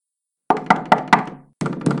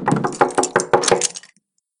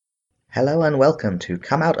Hello and welcome to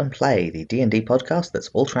Come Out and Play, the D&D podcast that's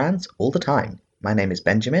all trans all the time. My name is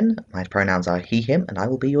Benjamin, my pronouns are he, him, and I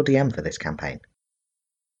will be your DM for this campaign.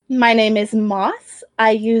 My name is Moss.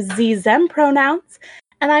 I use ze, them pronouns,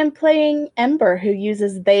 and I'm playing Ember, who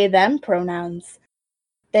uses they, them pronouns.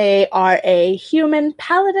 They are a human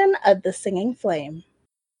paladin of the Singing Flame.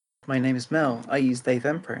 My name is Mel. I use they,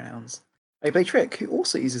 them pronouns. I play Trick, who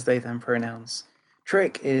also uses they, them pronouns.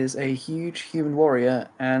 Trick is a huge human warrior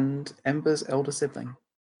and Ember's elder sibling.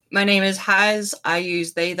 My name is Haz. I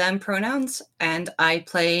use they, them pronouns, and I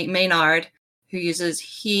play Maynard, who uses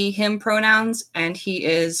he, him pronouns, and he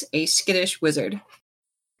is a skittish wizard.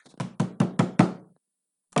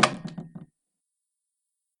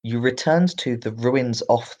 You returned to the ruins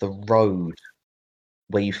off the road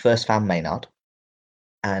where you first found Maynard,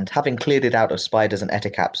 and having cleared it out of spiders and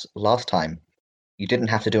eticaps last time, you didn't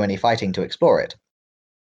have to do any fighting to explore it,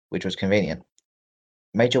 which was convenient.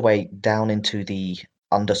 Made your way down into the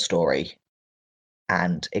understory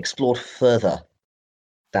and explored further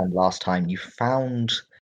than last time. You found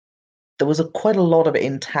there was quite a lot of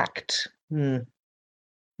intact, more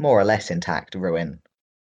or less intact ruin,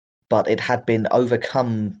 but it had been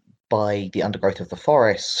overcome by the undergrowth of the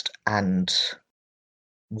forest and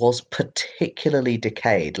was particularly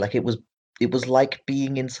decayed. Like it was like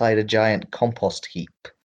being inside a giant compost heap,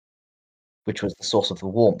 which was the source of the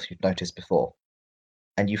warmth you'd noticed before.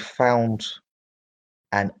 And you found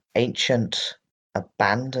an ancient,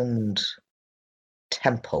 abandoned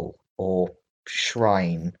temple or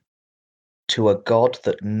shrine to a god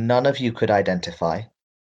that none of you could identify.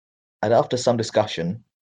 And after some discussion,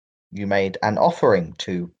 you made an offering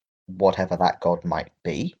to whatever that god might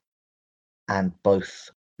be, and both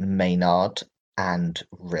Maynard and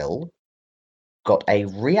Rill got a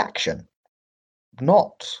reaction.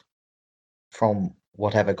 Not from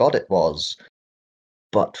whatever god it was,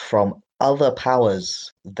 but from other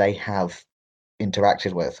powers they have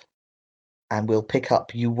interacted with. And we'll pick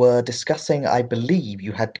up, you were discussing, I believe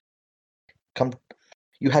you had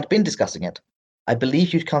been discussing it. I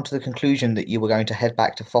believe you'd come to the conclusion that you were going to head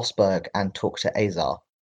back to Fossberg and talk to Azar.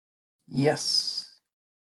 Yes.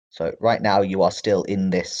 So right now you are still in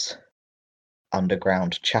this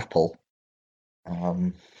underground chapel.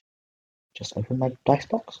 Just open my dice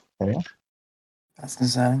box. There we are. That's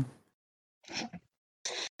concerning.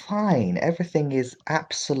 Fine. Everything is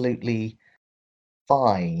absolutely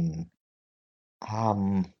fine.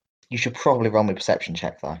 You should probably roll me a perception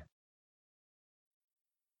check, though.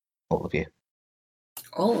 All of you.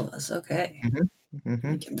 All of us, okay. Mm-hmm. Let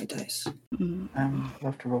me get my dice.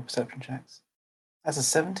 Love to roll perception checks. That's a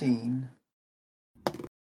 17.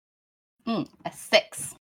 A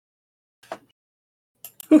 6.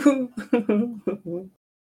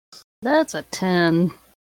 That's a 10.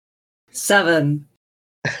 7.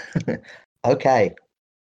 Okay.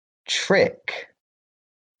 Trick.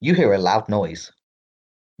 You hear a loud noise,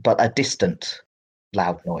 but a distant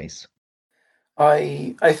loud noise.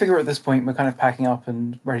 I figure at this point we're kind of packing up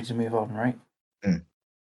and ready to move on, right? Mm.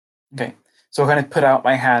 Okay. So I'll kind of put out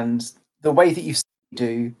my hands the way that you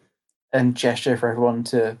do and gesture for everyone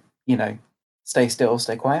to, stay still,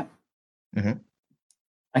 stay quiet. Mm-hmm.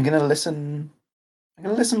 I'm gonna listen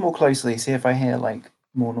more closely, see if I hear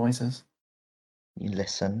more noises. You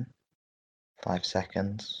listen. 5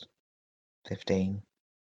 seconds. 15.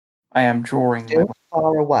 I am drawing. Still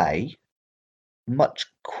far away, much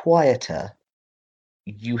quieter,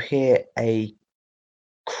 you hear a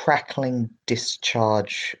crackling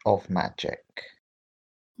discharge of magic.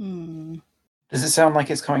 Does it sound like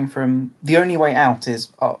it's coming from... The only way out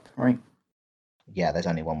is up, right? Yeah, there's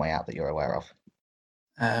only one way out that you're aware of.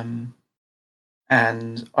 And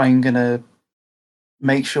I'm going to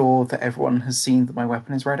make sure that everyone has seen that my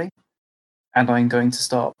weapon is ready. And I'm going to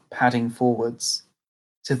start padding forwards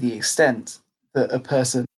to the extent that a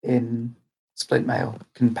person in splint mail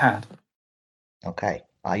can pad. Okay.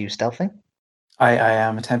 Are you stealthing? I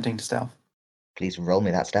am attempting to stealth. Please roll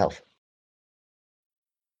me that stealth.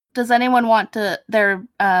 Does anyone want their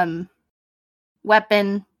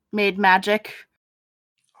weapon made magic?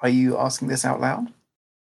 Are you asking this out loud?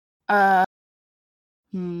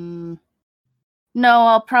 No,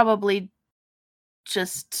 I'll probably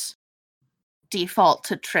just default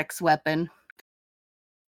to Trick's weapon.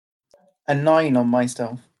 A 9 on my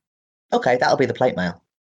stealth. Okay, that'll be the plate mail.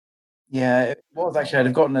 Yeah, it was actually. I'd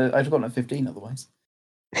have gotten a 15 otherwise.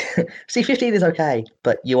 See, 15 is okay,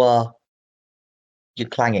 but you're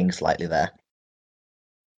clanging slightly there.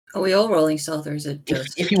 Are we all rolling stealth, or is it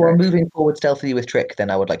just... If you are moving forward stealthily with Trick, then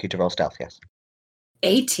I would like you to roll stealth, yes.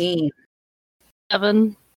 18.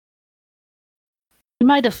 7. In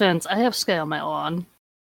my defense, I have scale mail on.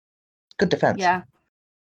 Good defense. Yeah.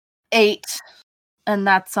 8. And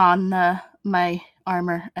that's on my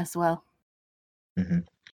armor as well. Hmm.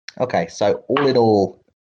 Okay, so all in all,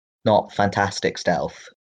 not fantastic stealth.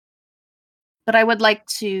 But I would like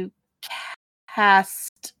to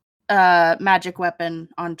cast magic weapon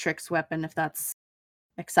on Trick's weapon if that's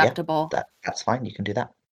acceptable. That's fine. You can do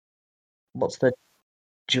that. What's the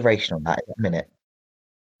duration on that? Is it a minute?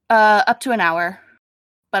 Up to an hour,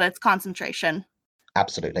 but it's concentration.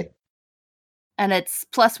 Absolutely. And it's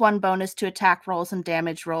 +1 bonus to attack rolls and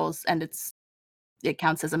damage rolls, and it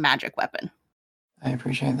counts as a magic weapon. I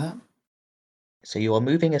appreciate that. So you are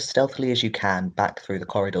moving as stealthily as you can back through the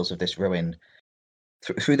corridors of this ruin,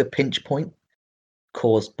 through the pinch point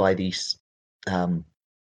caused by this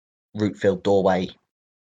root-filled doorway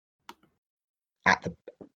at the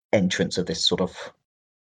entrance of this sort of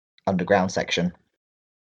underground section.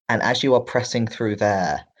 And as you are pressing through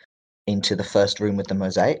there into the first room with the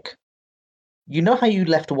mosaic, you know how you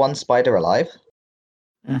left one spider alive?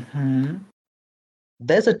 Mm-hmm.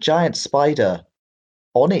 There's a giant spider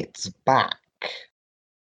on its back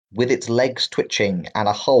with its legs twitching and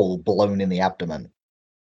a hole blown in the abdomen.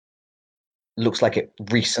 Looks like it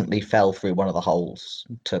recently fell through one of the holes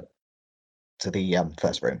to the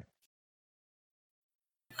first room.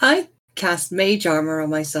 I cast mage armor on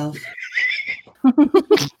myself.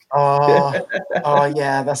 Oh,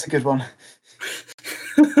 yeah, that's a good one.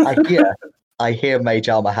 I hear mage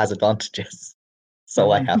armor has advantages,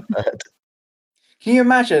 so I have heard. Can you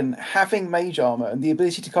imagine having mage armor and the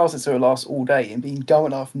ability to cast it so it lasts all day and being dumb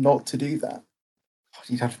enough not to do that? God,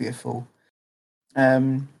 you'd have to be a fool.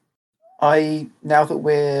 Now that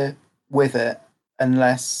we're with it,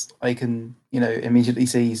 unless I can, immediately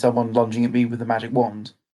see someone lunging at me with a magic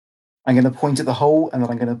wand, I'm going to point at the hole and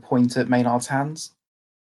then I'm going to point at Maynard's hands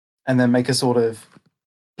and then make a sort of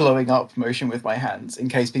blowing up motion with my hands in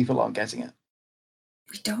case people aren't getting it.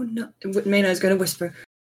 We don't know. Maynard's going to whisper.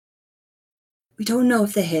 We don't know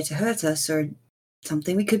if they're here to hurt us or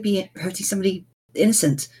something. We could be hurting somebody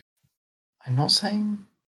innocent. I'm not saying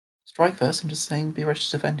strike first. I'm just saying be ready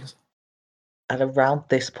to defend yourself. And around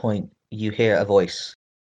this point, you hear a voice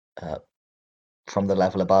from the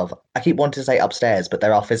level above. I keep wanting to say upstairs, but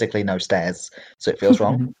there are physically no stairs, so it feels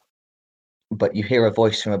wrong. But you hear a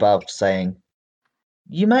voice from above saying,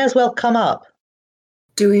 "You may as well come up."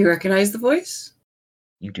 Do we recognize the voice?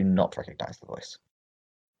 You do not recognize the voice.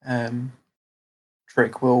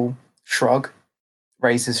 Trick will shrug,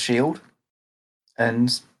 raise his shield,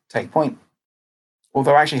 and take point.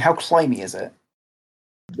 Although, actually, how climby is it?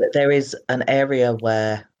 There is an area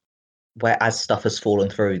where as stuff has fallen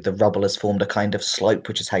through, the rubble has formed a kind of slope,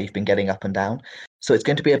 which is how you've been getting up and down. So it's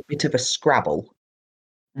going to be a bit of a scrabble,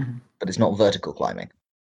 but it's not vertical climbing.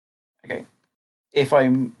 Okay. If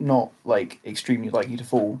I'm not, extremely likely to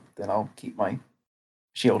fall, then I'll keep my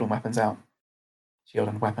shield and weapon out.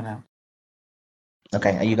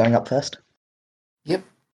 Okay, are you going up first? Yep.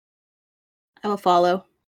 I will follow.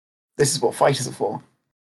 This is what fighters are for.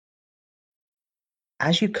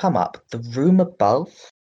 As you come up, the room above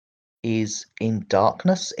is in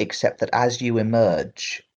darkness, except that as you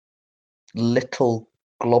emerge, little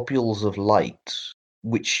globules of light,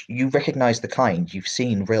 which you recognize the kind. You've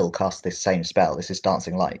seen Rill cast this same spell. This is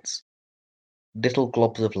Dancing Lights. Little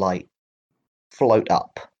globs of light float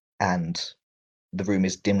up, and the room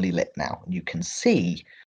is dimly lit now. You can see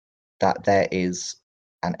that there is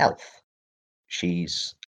an elf.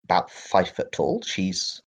 She's about 5 foot tall.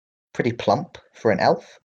 She's pretty plump for an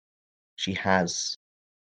elf. She has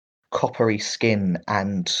coppery skin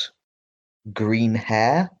and green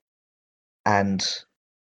hair and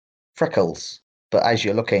freckles. But as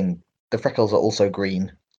you're looking, the freckles are also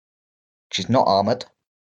green. She's not armored.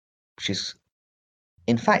 She's,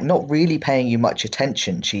 in fact, not really paying you much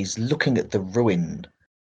attention. She's looking at the ruin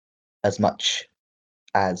as much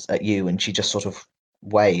as at you, and she just sort of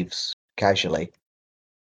waves casually.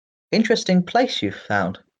 Interesting place you've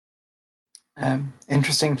found.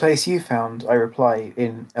 Interesting place you found, I reply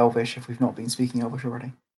in Elvish if we've not been speaking Elvish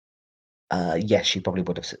already. Yes, she probably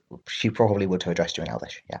would have. She probably would have addressed you in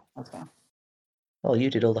Elvish. Yeah. That's fine. Well,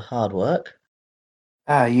 you did all the hard work.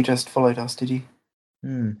 You just followed us, did you?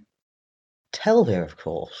 Telvir, of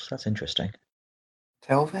course. That's interesting.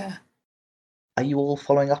 Telvir? Are you all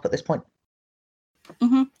following up at this point?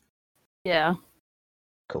 Mm-hmm. Yeah.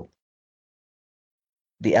 Cool.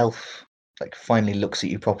 The elf finally looks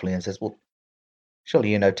at you properly and says, "Well,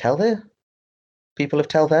 surely you know Telvir? People of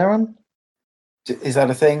Telveron?" Is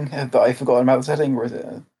that a thing that I've forgotten about the setting, or is it?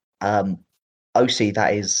 OC,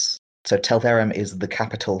 that is. So Telverum is the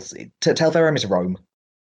capital. Telverum is Rome.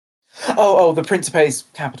 Oh, the Principe's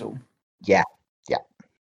capital. Yeah.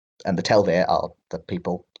 And the Telvir are the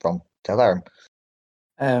people from Telvarum.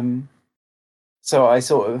 So I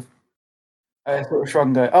sort of shrug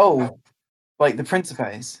and go, "Oh, like the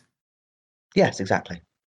Principes." Yes, exactly.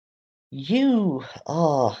 You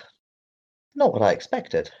are not what I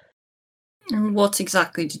expected. And what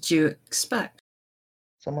exactly did you expect?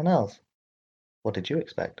 Someone else. What did you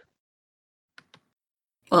expect?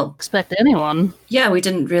 Well, Expect anyone. yeah, we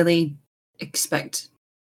didn't really expect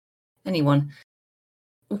anyone.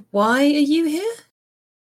 Why are you here?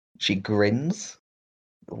 She grins.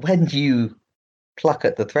 When you pluck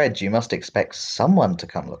at the threads, you must expect someone to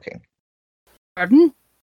come looking. Pardon?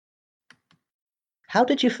 How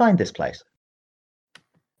did you find this place?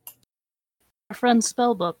 Our friend's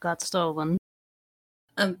spellbook got stolen.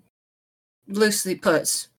 Loosely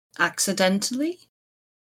put, accidentally?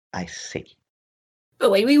 I see.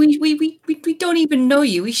 But wait, we don't even know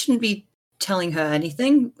you. We shouldn't be telling her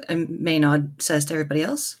anything, Maynard says to everybody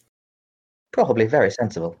else. Probably very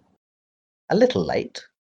sensible. A little late.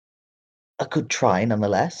 A good try,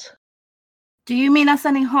 nonetheless. Do you mean us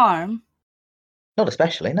any harm? Not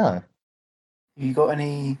especially, no. You got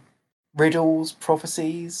any riddles,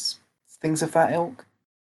 prophecies, things of that ilk?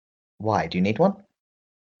 Why, do you need one?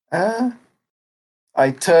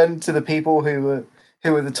 I turned to the people who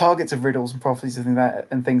were the targets of riddles and prophecies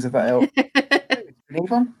and things of that ilk. You need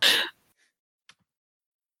one?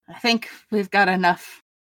 I think we've got enough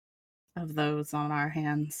of those on our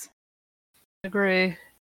hands. Agree.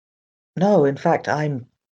 No, in fact, I'm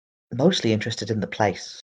mostly interested in the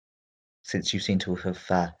place, since you seem to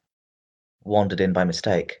have wandered in by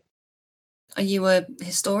mistake. Are you a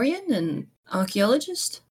historian, an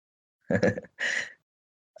archaeologist?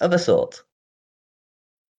 Of a sort.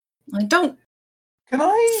 I don't Can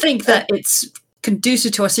I think that it's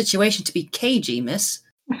conducive to our situation to be cagey, miss.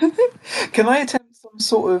 Can I attempt some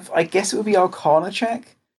sort of, I guess it would be Arcana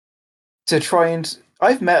check to try and?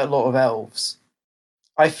 I've met a lot of elves.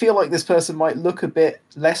 I feel like this person might look a bit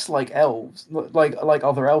less like elves, like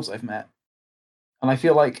other elves I've met, and I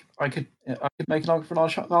feel like I could make an argument for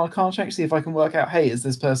an Arcana check, see if I can work out, hey, is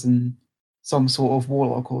this person some sort of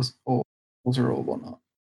warlock or sorcerer or whatnot?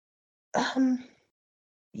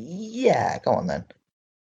 Yeah, go on then.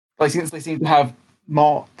 Like, since they seem to have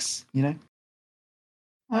marks, you know.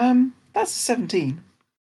 That's 17.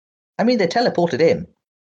 I mean, they teleported in,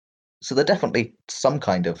 so they're definitely some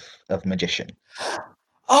kind of magician.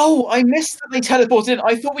 Oh, I missed that they teleported in.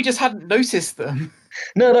 I thought we just hadn't noticed them.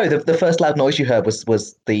 No, the first loud noise you heard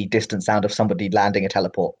was the distant sound of somebody landing a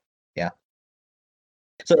teleport. Yeah.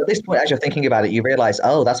 So at this point, as you're thinking about it, you realise,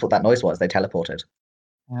 oh, that's what that noise was. They teleported.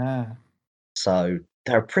 Ah, So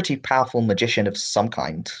they're a pretty powerful magician of some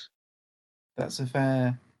kind. that's a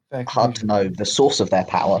fair Hard to conclusion. know the source of their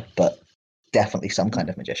power, but definitely some kind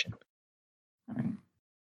of magician. Right.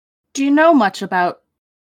 Do you know much about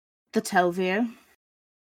the Telvir?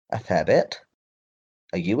 A fair bit.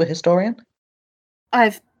 Are you a historian?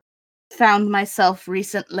 I've found myself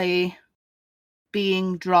recently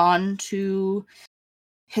being drawn to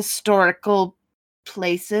historical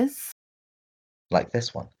places Like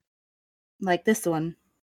this one. like this one.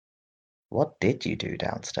 What did you do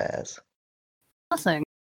downstairs? Nothing.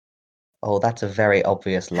 Oh, that's a very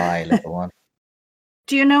obvious lie, little one.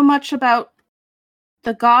 Do you know much about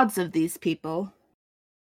the gods of these people?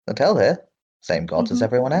 The Telvir, same gods as Mhm.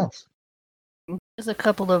 everyone else. There's a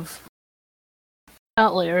couple of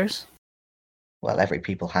outliers. Well, every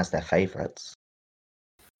people has their favourites.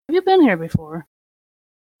 Have you been here before?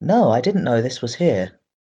 No, I didn't know this was here.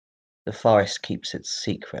 The forest keeps its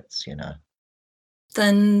secrets, you know.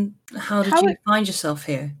 Then how did How you it- find yourself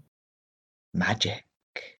here? Magic.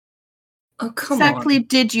 Oh, come Exactly on.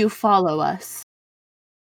 did you follow us?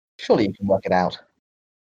 Surely you can work it out.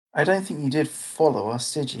 I don't think you did follow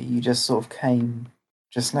us, did you? You just sort of came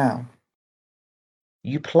just now.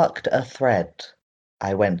 You plucked a thread.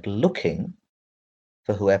 I went looking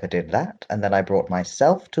for whoever did that, and then I brought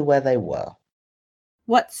myself to where they were.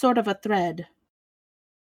 What sort of a thread?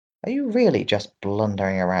 Are you really just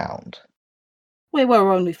blundering around? We were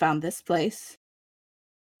when we found this place.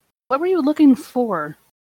 What were you looking for?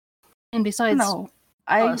 And besides, No,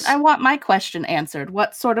 us. I want my question answered.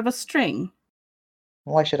 What sort of a string?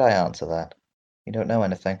 Why should I answer that? You don't know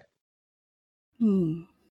anything.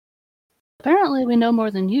 Apparently we know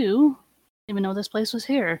more than you. Even know this place was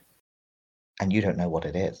here. And you don't know what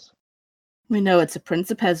it is. We know it's a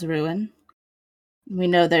Principes ruin. We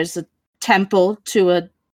know there's a temple to a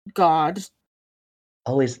god.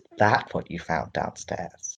 Oh, is that what you found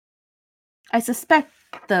downstairs? I suspect,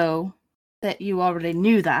 though, that you already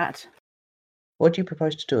knew that. What do you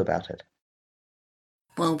propose to do about it?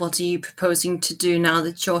 Well, what are you proposing to do now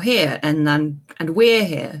that you're here and we're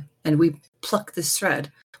here and we pluck this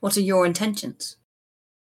thread? What are your intentions?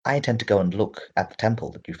 I intend to go and look at the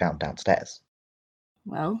temple that you found downstairs.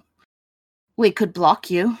 Well, we could block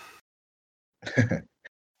you. I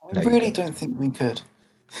No, you really don't. don't think we could.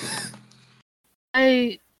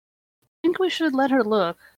 I think we should let her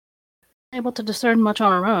look. Able to discern much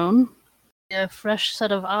on her own. A fresh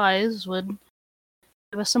set of eyes would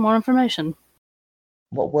give us some more information.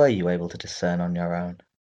 What were you able to discern on your own?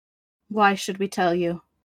 Why should we tell you?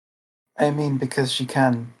 I mean, because she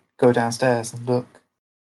can go downstairs and look,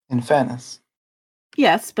 in fairness.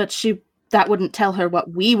 Yes, but that wouldn't tell her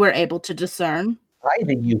what we were able to discern.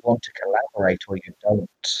 Either you want to collaborate or you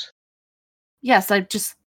don't. Yes, I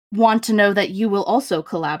just want to know that you will also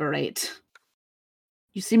collaborate.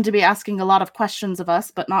 You seem to be asking a lot of questions of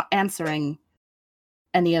us, but not answering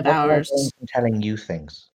any of What do I ours. gain from telling you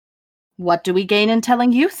things? What do we gain in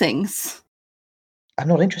telling you things? I'm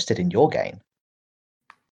not interested in your gain.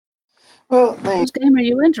 Well, Whose game are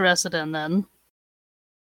you interested in, then?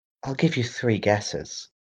 I'll give you 3 guesses.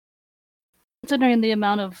 Considering the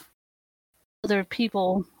amount of other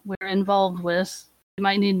people we're involved with, we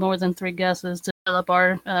might need more than 3 guesses to fill up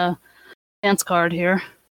our dance card here.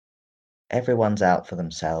 Everyone's out for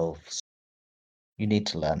themselves. You need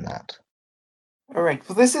to learn that. all right.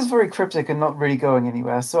 Well, this is very cryptic and not really going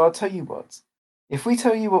anywhere, so I'll tell you what. If we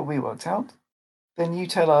tell you what we worked out, then you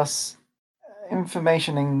tell us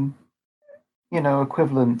information in,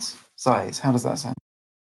 equivalent size. How does that sound?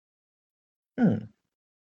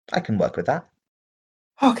 I can work with that.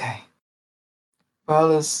 Okay.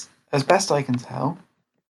 Well, as best I can tell,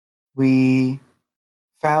 we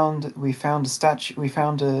found a statue. We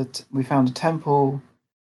found a temple.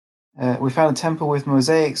 We found a temple with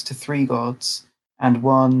mosaics to 3 gods and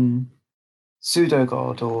 1 pseudo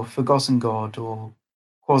god or forgotten god or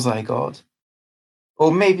quasi god,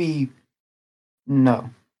 or maybe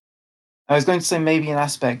no. I was going to say maybe an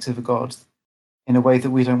aspect of a god in a way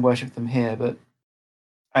that we don't worship them here, but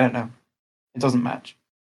I don't know. It doesn't match.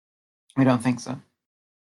 We don't think so.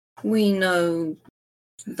 We know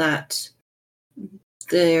that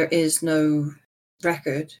there is no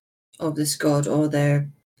record of this god or their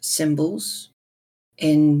symbols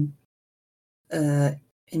in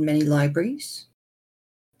many libraries.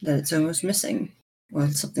 That it's almost missing, or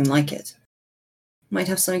something like it. Might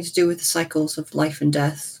have something to do with the cycles of life and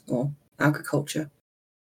death or agriculture.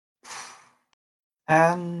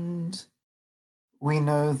 And we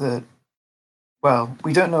know that, well,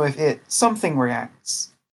 we don't know if something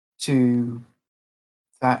reacts to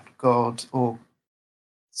that god or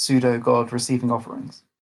pseudo god receiving offerings.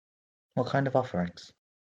 What kind of offerings?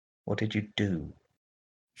 What did you do?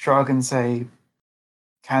 Shrug and say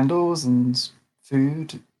candles and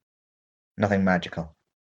food. Nothing magical.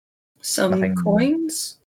 Some Nothing-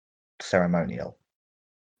 coins? Ceremonial.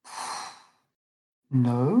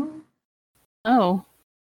 No? Oh,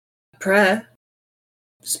 Prayer?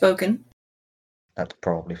 Spoken? That's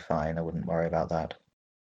probably fine. I wouldn't worry about that.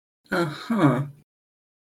 Uh-huh.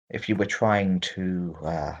 If you were trying to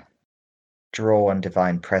draw on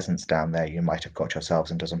divine presence down there, you might have got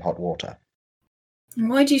yourselves into some hot water.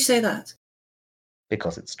 Why do you say that?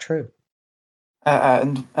 Because it's true.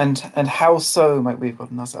 And how so might we have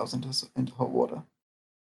gotten ourselves into hot water?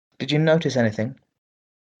 Did you notice anything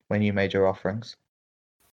when you made your offerings?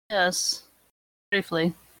 yes.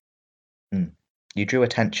 Briefly. You drew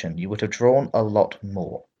attention. You would have drawn a lot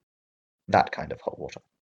more. That kind of hot water.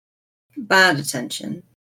 Bad attention.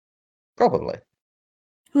 Probably.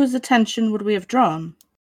 Whose attention would we have drawn?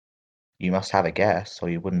 You must have a guess, or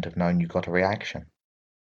you wouldn't have known you got a reaction.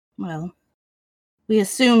 Well, we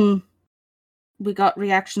assume we got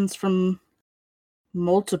reactions from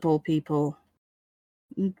multiple people.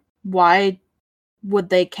 Why would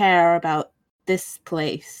they care about this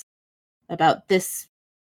place? About this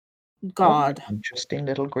god? What an interesting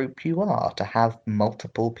little group you are to have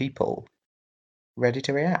multiple people ready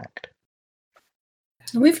to react.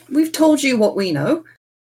 We've told you what we know.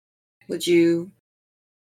 Would you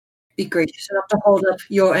be gracious enough to hold up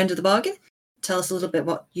your end of the bargain? Tell us a little bit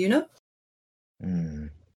what you know?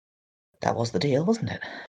 That was the deal, wasn't it?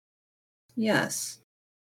 Yes.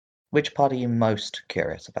 Which part are you most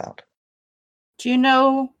curious about? Do you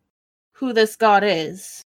know who this god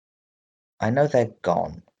is? I know they're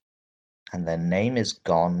gone, and their name is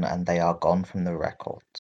gone, and they are gone from the records.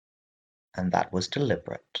 And that was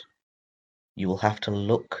deliberate. You will have to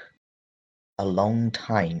look a long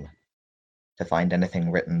time to find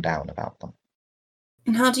anything written down about them.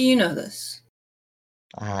 And how do you know this?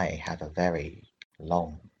 I have a very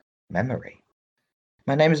long memory.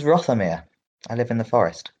 My name is Rothamir. I live in the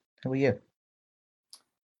forest. Who are you?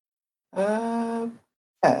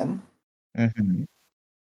 Ben, Mm-hmm.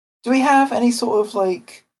 do we have any sort of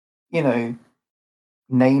like,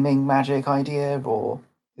 naming magic idea, or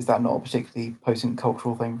is that not a particularly potent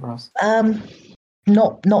cultural thing for us?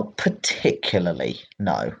 Not particularly,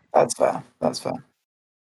 no. That's fair. That's fair.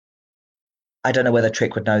 I don't know whether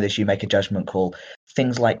Trick would know this. You make a judgment call.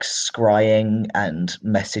 Things like scrying and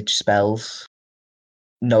message spells,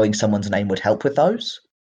 knowing someone's name would help with those.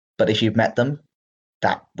 But if you've met them,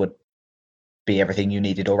 that would be everything you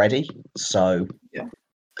needed already. So Yeah.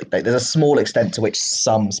 there's a small extent to which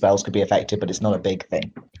some spells could be effective, but it's not a big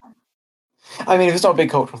thing. I mean, if it's not a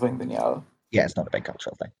big cultural thing, then yeah. Yeah, it's not a big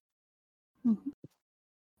cultural thing.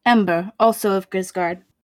 Ember, also of Grisgard.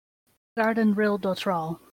 Garden Ril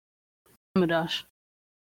Dotral. Mudash.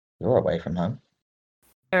 You're away from home.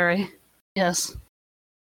 Very. Yes.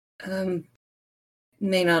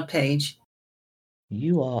 Maynard Page.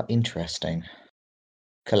 You are interesting.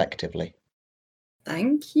 Collectively.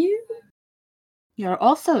 Thank you. You're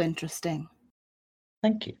also interesting.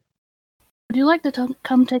 Thank you. Would you like to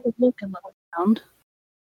come take a look and look around?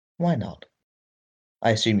 Why not?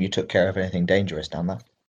 I assume you took care of anything dangerous down there.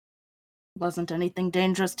 Wasn't anything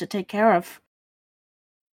dangerous to take care of.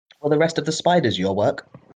 Well, the rest of the spiders your work.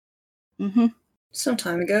 Mm-hmm. Some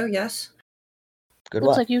time ago, yes. Good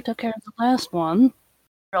Looks work. like you took care of the last one.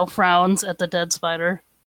 Earl frowns at the dead spider.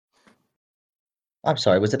 I'm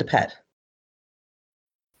sorry, was it a pet?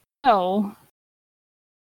 Oh,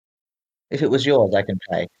 If it was yours, I can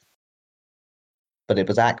pay. But it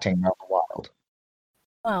was acting rather wild.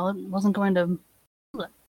 well, it wasn't going to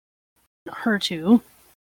hurt you.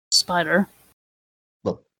 Spider.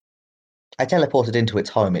 Look, I teleported into its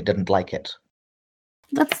home. It didn't like it.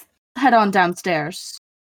 Let's head on downstairs.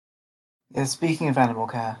 Yeah, speaking of animal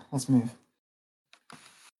care, let's move.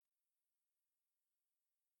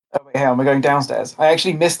 Oh, wait, hang on, we're going downstairs. I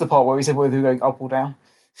actually missed the part where we said whether we were going up or down.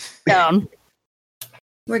 Down.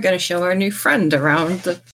 We're going to show our new friend around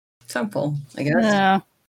the temple, I guess. Yeah.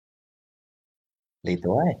 Lead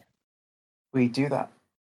the way. We do that.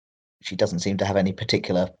 She doesn't seem to have any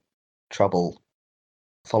particular trouble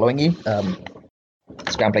following you.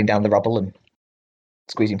 Scrambling down the rubble and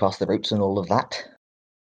squeezing past the roots and all of that.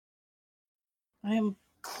 I am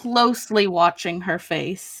closely watching her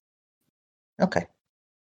face. Okay.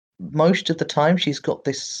 Most of the time, she's got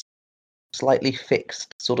this slightly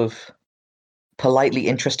fixed, sort of politely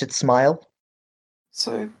interested smile.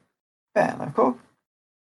 So, Ben, I've got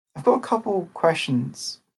a couple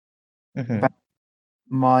questions Mm-hmm. about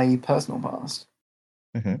my personal past.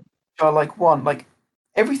 Mm-hmm. So, like, one, like,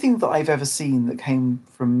 everything that I've ever seen that came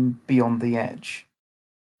from Beyond the Edge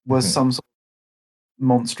was Mhm. some sort of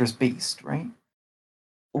monstrous beast, right?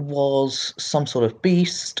 Was some sort of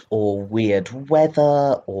beast or weird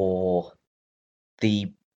weather or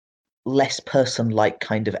the less person-like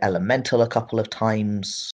kind of elemental a couple of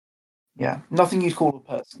times. Yeah, nothing you'd call a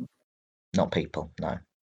person. Not people, no.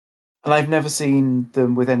 And I've never seen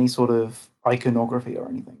them with any sort of iconography or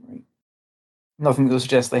anything, right? Nothing that would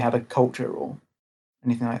suggest they had a culture or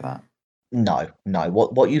anything like that. No.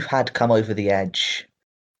 What you've had come over the edge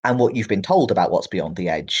and what you've been told about what's beyond the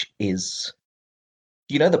edge is,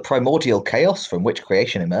 the primordial chaos from which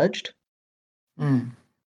creation emerged? Mm.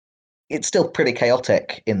 It's still pretty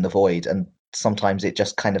chaotic in the void, and sometimes it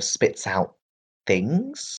just kind of spits out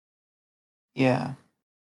things. Yeah.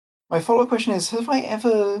 My follow-up question is, have I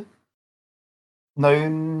ever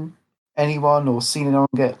known anyone or seen anyone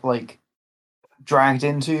get, like, dragged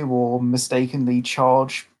into or mistakenly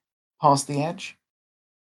charged past the edge?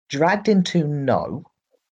 Dragged into, no.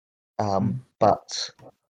 But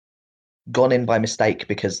gone in by mistake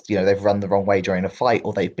because, they've run the wrong way during a fight,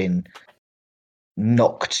 or they've been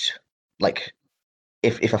knocked, like,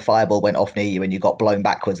 if a fireball went off near you and you got blown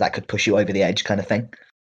backwards, that could push you over the edge kind of thing.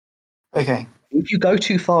 Okay. If you go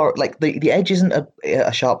too far, like, the edge isn't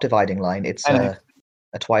a sharp dividing line, it's I know.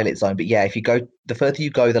 a twilight zone, but yeah, the further you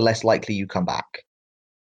go, the less likely you come back.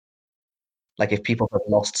 Like, if people have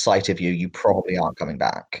lost sight of you, you probably aren't coming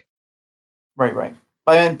back. Right.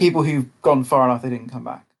 I meant people who've gone far enough they didn't come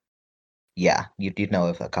back. Yeah, you'd know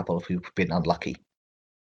of a couple of who've been unlucky.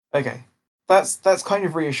 Okay. That's kind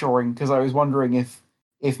of reassuring, because I was wondering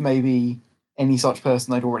if maybe any such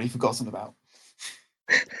person I'd already forgotten about.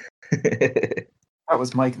 That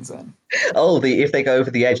was my concern. Oh, if they go over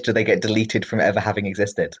the edge, do they get deleted from ever having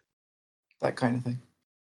existed? That kind of thing.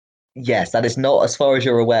 Yes, that is not, as far as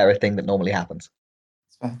you're aware, a thing that normally happens.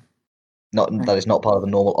 It's fair. That is not part of the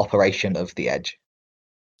normal operation of the edge.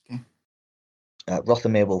 Okay.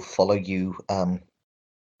 Rothamir will follow you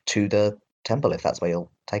to the temple if that's where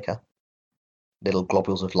you'll take her. little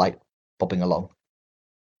globules of light bobbing along.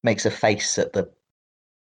 Makes a face at the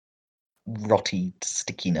rotty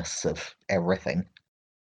stickiness of everything.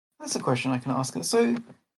 That's a question I can ask her. So,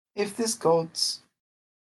 if this god's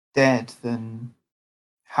dead, then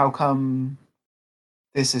how come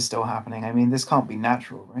this is still happening? I mean, this can't be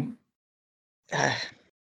natural, right?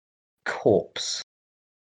 Corpse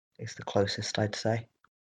is the closest, I'd say.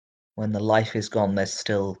 When the life is gone, there's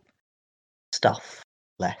still stuff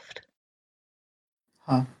left.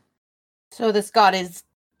 Huh. So this god is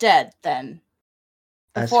dead then.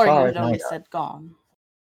 As Before you far had as I only know. said gone.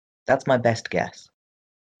 That's my best guess.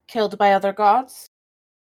 Killed by other gods?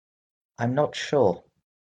 I'm not sure.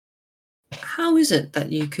 How is it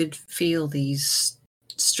that you could feel these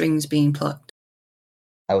strings being plucked?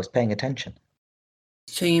 I was paying attention.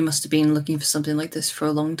 So you must have been looking for something like this for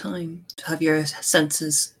a long time, to have your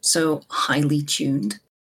senses so highly tuned.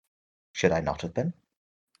 Should I not have been?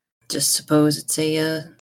 Just suppose it's a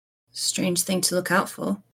strange thing to look out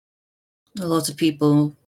for. A lot of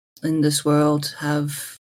people in this world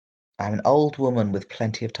have... I'm an old woman with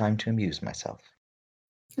plenty of time to amuse myself.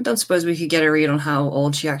 I don't suppose we could get a read on how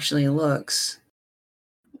old she actually looks.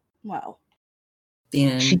 Well,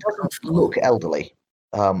 She doesn't look elderly.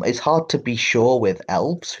 It's hard to be sure with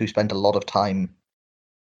elves who spend a lot of time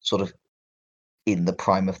sort of in the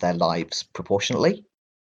prime of their lives proportionately,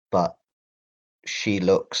 but she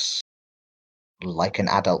looks like an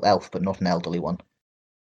adult elf, but not an elderly one.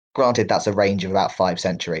 Granted, that's a range of about 5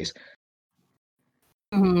 centuries.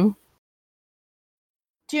 Mm-hmm.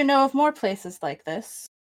 do you know of more places like this?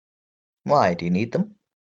 Why, do you need them?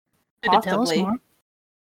 Could you tell us Possibly. more?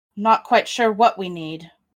 Not quite sure what we need,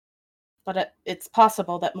 but it's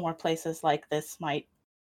possible that more places like this might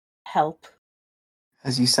help.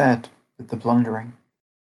 As you said, with the blundering.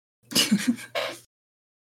 I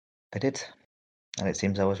did, and it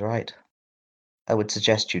seems I was right. I would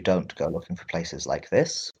suggest you don't go looking for places like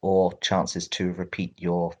this, or chances to repeat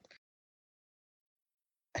your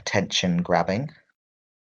attention grabbing.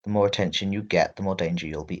 The more attention you get, the more danger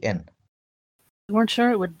you'll be in. We weren't sure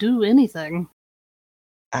it would do anything.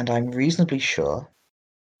 And I'm reasonably sure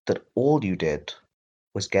that all you did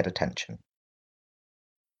was get attention.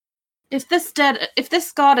 If this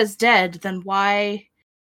god is dead, then why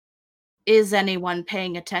is anyone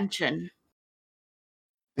paying attention?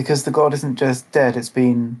 Because the god isn't just dead, it's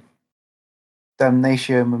been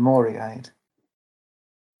damnatio memoriae.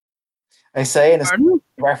 I say in a Pardon?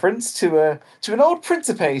 reference to an old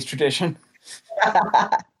Principes tradition.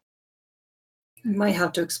 You might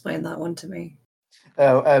have to explain that one to me.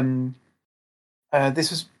 This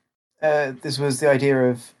was the idea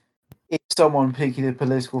of if someone, particularly a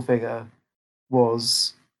political figure,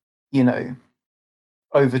 was,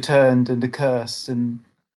 overturned and accursed, and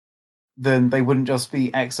then they wouldn't just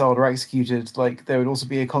be exiled or executed. Like, there would also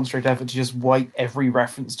be a concentrated effort to just wipe every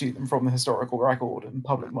reference to them from the historical record and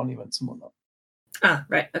public monuments and whatnot. Ah,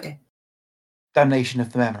 right, okay. Damnation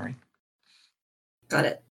of the memory. Got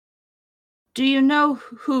it. Do you know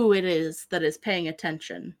who it is that is paying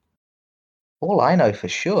attention? All I know for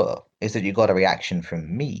sure is that you got a reaction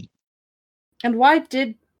from me. And why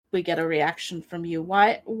did we get a reaction from you?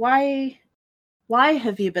 Why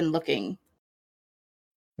have you been looking?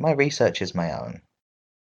 My research is my own.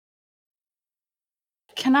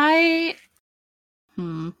 Can I...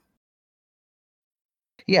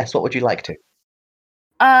 Yes, what would you like to?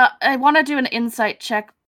 I want to do an insight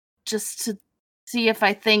check just to see if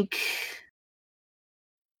I think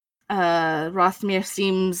Rothmir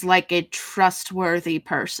seems like a trustworthy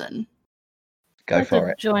person. Go I'd for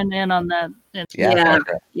like it. to join in on that. Yeah, Yeah. go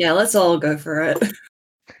for it. Yeah, let's all go for it.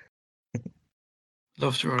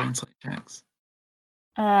 Love to roll insight checks.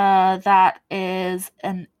 That is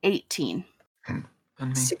an 18. And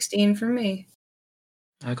me. 16 for me.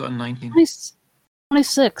 I got a 19.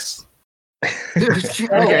 26.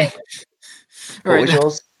 Okay. What was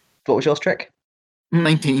yours? What was yours, Trick?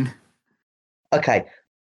 19. Okay.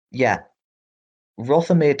 Yeah.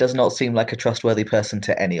 Rothamir does not seem like a trustworthy person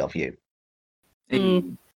to any of you.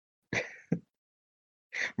 Mm.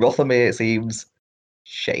 Rothamir seems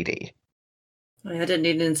shady. I didn't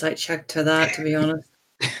need an insight check to that, to be honest.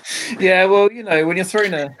 Yeah, well, when you're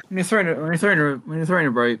throwing a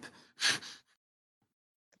rope.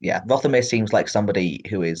 Yeah, Rothamir seems like somebody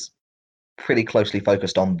who is pretty closely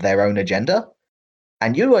focused on their own agenda,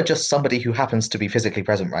 and you are just somebody who happens to be physically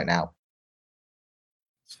present right now.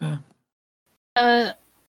 So, Is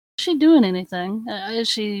she doing anything? Is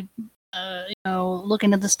she,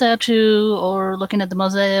 looking at the statue or looking at the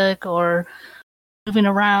mosaic or moving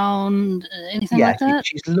around? Anything Yeah, like that?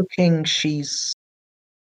 she's looking. She's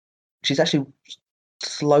actually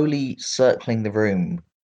slowly circling the room.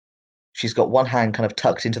 She's got one hand kind of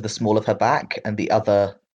tucked into the small of her back and the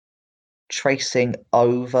other tracing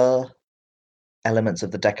over elements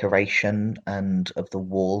of the decoration and of the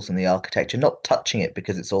walls and the architecture, not touching it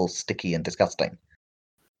because it's all sticky and disgusting,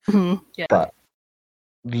 Yeah. but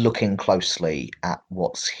looking closely at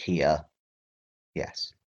what's here.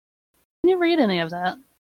 Yes. Can you read any of that?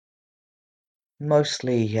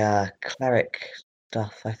 Mostly cleric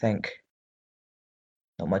stuff, I think.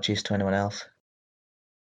 Not much use to anyone else.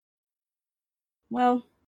 Well,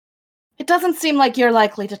 it doesn't seem like you're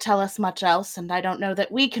likely to tell us much else, and I don't know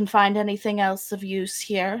that we can find anything else of use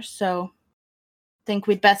here, so I think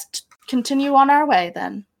we'd best continue on our way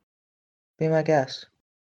then. Be my guess.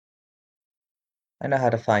 I know how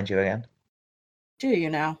to find you again. Do you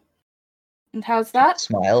now? And how's that?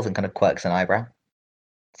 Smiles and kind of quirks an eyebrow.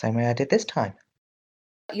 Same way I did this time.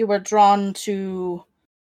 You were drawn to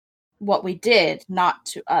what we did, not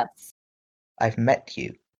to us. I've met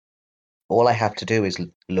you. All I have to do is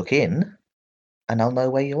look in, and I'll know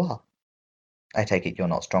where you are. I take it you're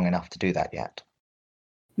not strong enough to do that yet.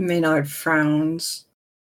 Maynard frowns.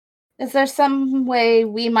 Is there some way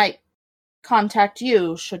we might contact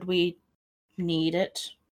you should we need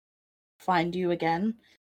it? Find you again?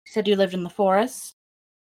 You said you lived in the forest.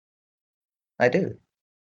 I do.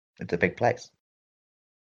 It's a big place.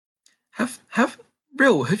 Have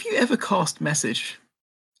you ever cast message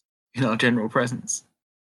in our general presence?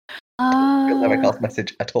 You'll never cast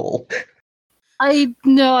message at all.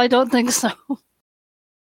 No, I don't think so.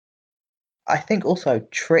 I think also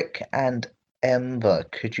Trick and Ember,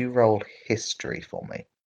 could you roll history for me?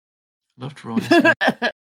 Love to roll history.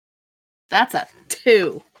 That's a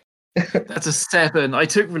 2. That's a 7. I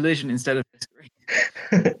took religion instead of history.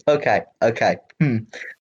 Okay.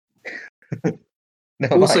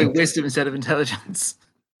 Never Also, mind. wisdom instead of intelligence.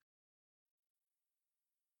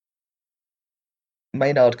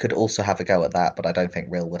 Maynard could also have a go at that, but I don't think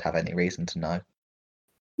Rill would have any reason to know.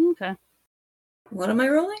 Okay. What am I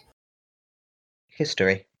rolling?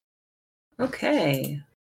 History. Okay.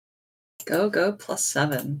 Go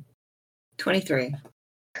 +7. 23.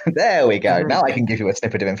 There we go. Very Now I good. can give you a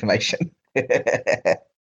snippet of information.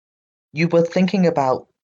 You were thinking about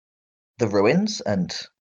the ruins and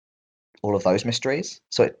all of those mysteries,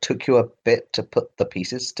 so it took you a bit to put the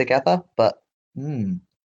pieces together, but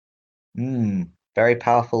very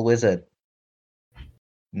powerful wizard.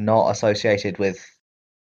 Not associated with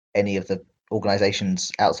any of the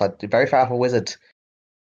organizations outside. Very powerful wizard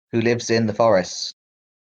who lives in the forest.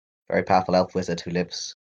 Very powerful elf wizard who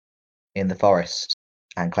lives in the forest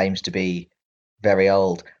and claims to be very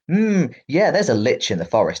old. Yeah, there's a lich in the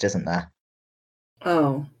forest, isn't there?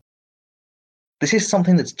 Oh. This is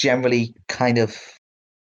something that's generally kind of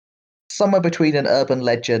somewhere between an urban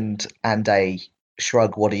legend and a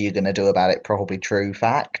shrug, what are you going to do about it, probably true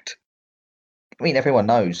fact. I mean, everyone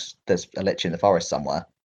knows there's a lich in the forest somewhere,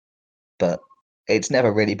 but it's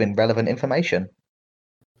never really been relevant information.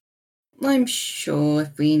 I'm sure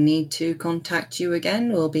if we need to contact you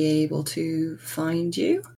again, we'll be able to find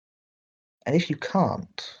you. And if you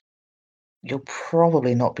can't, you'll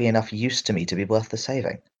probably not be enough use to me to be worth the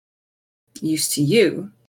saving. Used to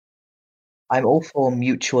you? I'm all for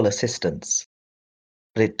mutual assistance,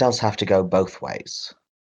 but it does have to go both ways.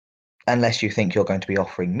 Unless you think you're going to be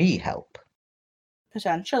offering me help.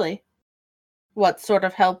 Potentially. What sort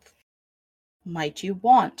of help might you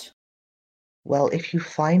want? Well, if you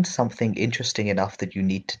find something interesting enough that you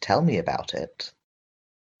need to tell me about it,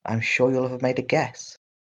 I'm sure you'll have made a guess.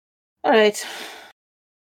 All right.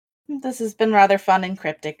 This has been rather fun and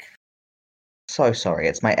cryptic. So sorry,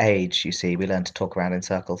 it's my age, you see. We learn to talk around in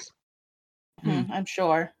circles. I'm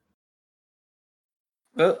sure.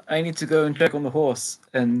 Well, I need to go and check on the horse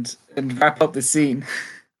and wrap up the scene.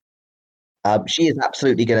 She is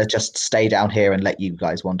absolutely going to just stay down here and let you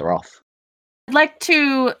guys wander off. I'd like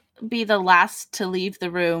to be the last to leave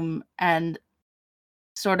the room and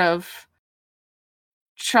sort of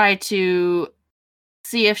try to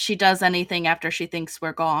see if she does anything after she thinks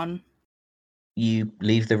we're gone. You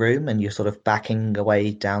leave the room and you're sort of backing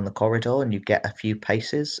away down the corridor and you get a few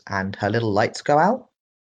paces and her little lights go out.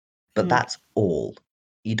 But that's all.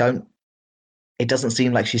 It doesn't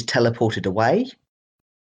seem like she's teleported away.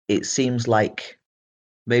 It seems like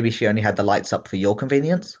maybe she only had the lights up for your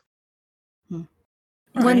convenience.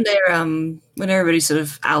 When they're when everybody's sort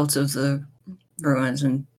of out of the ruins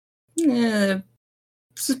and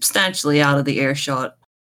substantially out of the earshot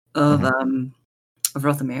of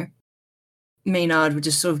Rothamir, Maynard would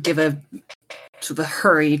just sort of give a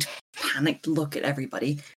hurried, panicked look at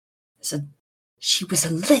everybody. Said, "She was a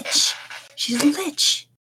lich. She's a lich."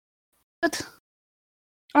 What?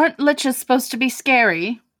 Aren't liches supposed to be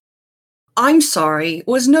scary? I'm sorry,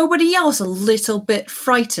 was nobody else a little bit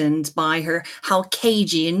frightened by her, how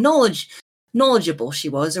cagey and knowledgeable she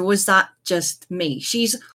was, or was that just me?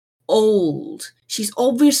 She's old. She's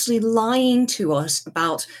obviously lying to us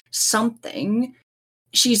about something.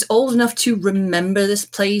 She's old enough to remember this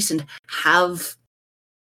place and have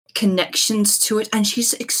connections to it, and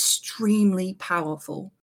she's extremely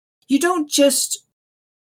powerful. You don't just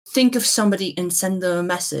think of somebody and send them a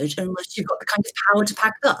message unless you've got the kind of power to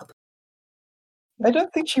back it up. I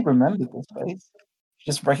don't think she remembered this place.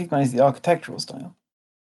 She just recognized the architectural style.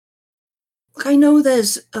 Look, I know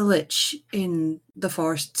there's a lich in the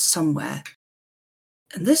forest somewhere,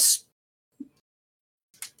 and this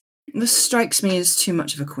strikes me as too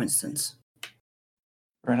much of a coincidence.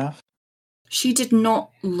 Fair enough. She did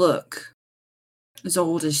not look as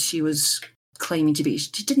old as she was claiming to be.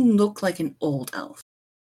 She didn't look like an old elf.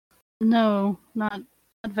 No, not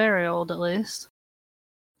very old, at least.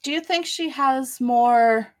 Do you think she has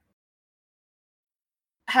a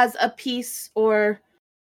piece or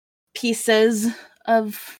pieces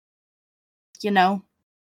of, I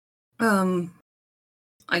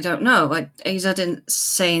don't know. Aza didn't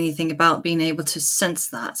say anything about being able to sense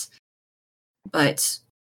that. But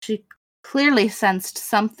she clearly sensed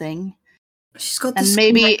something. She's got this and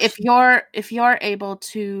maybe connection. if you're able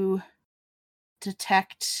to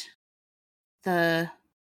detect the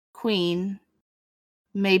queen,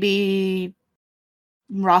 maybe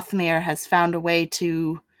Rothmere has found a way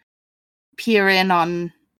to peer in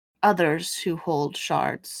on others who hold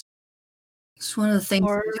shards. It's one of the things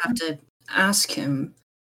we have to ask him.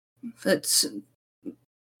 But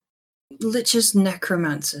liches,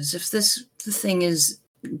 necromancers, if the thing is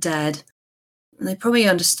dead, they probably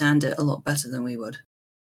understand it a lot better than we would.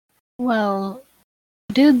 Well,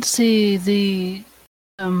 I did see the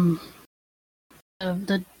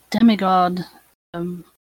demigod,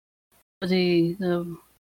 the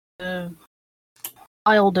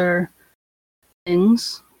wilder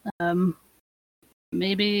things.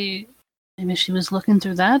 Maybe she was looking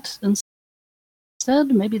through that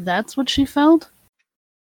instead. Maybe that's what she felt.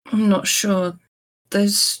 I'm not sure.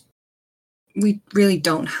 We really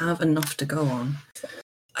don't have enough to go on.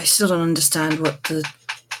 I still don't understand what the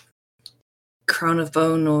Crown of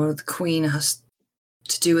Bone or the Queen has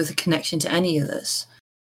to do with a connection to any of this.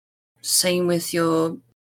 Same with your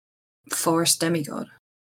forest demigod.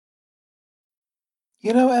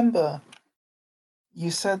 Ember,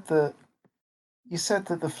 you said that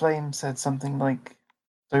the flame said something like,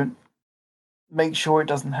 "Don't make sure it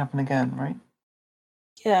doesn't happen again," right?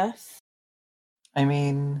 Yes. I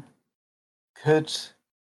mean, could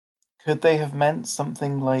they have meant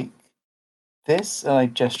something like this? And I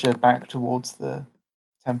gesture back towards the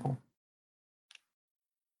temple.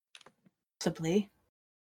 Possibly.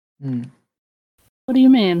 What do you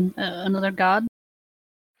mean? Another god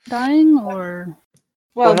dying, or?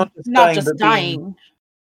 Well, not dying, just but dying.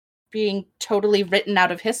 Being totally written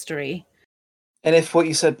out of history. And if what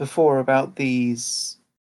you said before about these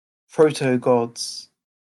proto-gods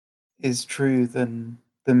is true, then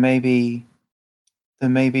maybe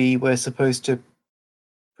we're supposed to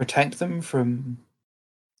protect them from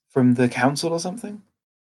the council or something?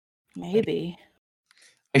 Maybe.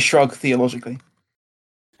 I shrug theologically.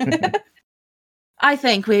 I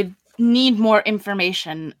think we need more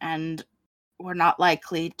information, and we're not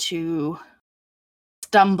likely to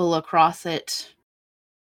stumble across it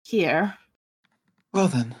here. Well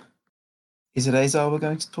then, is it Azar we're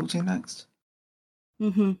going to talk to next?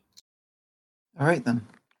 Mm-hmm. All right then.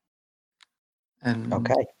 And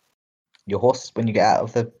Okay. Your horse, when you get out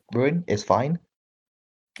of the ruin, is fine.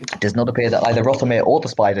 It does not appear that either Rothamir or the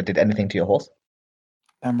spider did anything to your horse.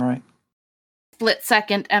 I'm right. Split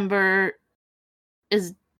second, Ember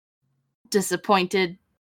is disappointed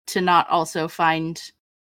to not also find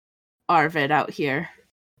Arvid out here.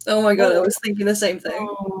 Oh my god, I was thinking the same thing.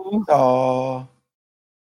 Oh.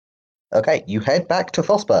 Okay, you head back to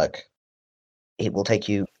Thosberg. It will take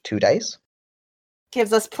you 2 days.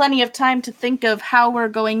 Gives us plenty of time to think of how we're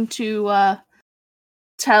going to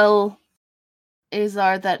tell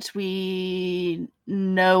Azar that we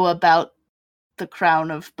know about the Crown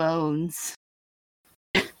of Bones.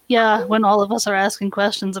 Yeah, when all of us are asking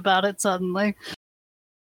questions about it suddenly.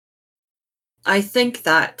 I think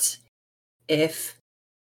that if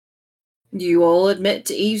you all admit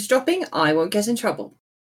to eavesdropping, I won't get in trouble.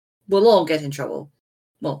 We'll all get in trouble.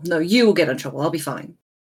 Well, no, you will get in trouble. I'll be fine.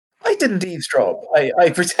 I didn't eavesdrop.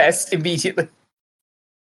 I protest immediately.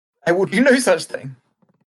 I will do no such thing.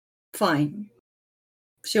 Fine.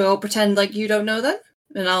 So I'll pretend like you don't know that,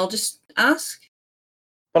 and I'll just ask?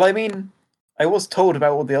 But I mean, I was told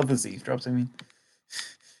about all the other eavesdrops, I mean.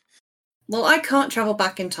 Well, I can't travel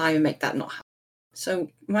back in time and make that not happen. So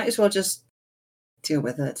might as well just deal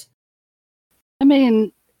with it. I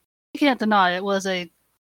mean, you can't deny it was a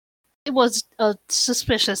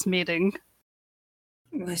suspicious meeting.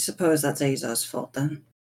 I suppose that's Azar's fault then.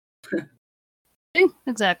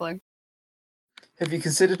 Exactly. Have you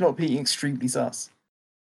considered not being extremely sus?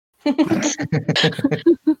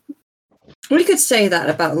 We could say that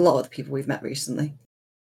about a lot of the people we've met recently.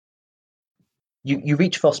 You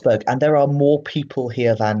reach Vosberg, and there are more people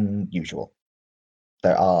here than usual.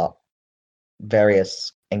 There are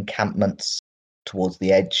various encampments towards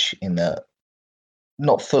the edge in the,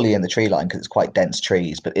 not fully in the tree line because it's quite dense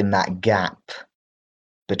trees, but in that gap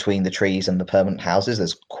between the trees and the permanent houses,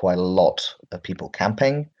 there's quite a lot of people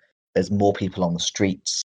camping. There's more people on the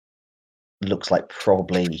streets. Looks like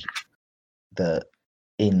probably the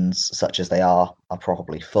inns, such as they are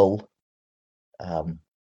probably full.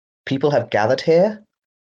 People have gathered here,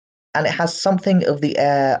 and it has something of the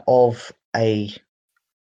air of a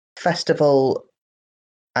festival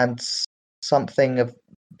and something of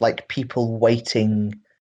like people waiting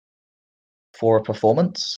for a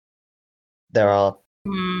performance. There are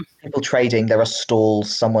people trading, there are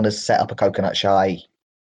stalls, someone has set up a coconut shy,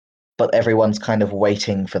 but everyone's kind of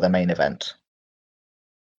waiting for the main event.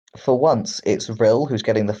 For once, it's Rill who's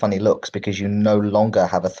getting the funny looks because you no longer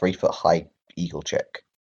have a 3-foot-high eagle chick.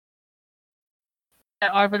 Yeah,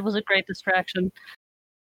 Arvid was a great distraction.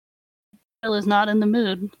 Bill is not in the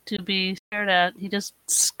mood to be stared at. He just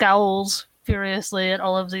scowls furiously at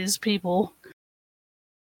all of these people.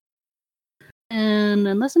 And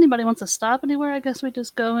unless anybody wants to stop anywhere, I guess we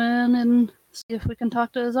just go in and see if we can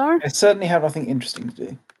talk to Azar. I certainly have nothing interesting to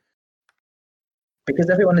do. Because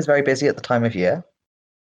everyone is very busy at the time of year,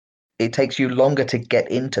 it takes you longer to get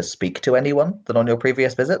in to speak to anyone than on your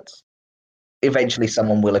previous visits. Eventually,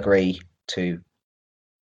 someone will agree to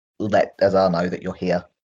let Azar know that you're here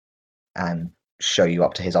and show you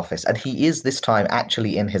up to his office. And he is this time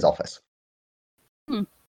actually in his office.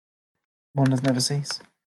 Wonders never cease.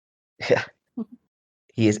 Yeah.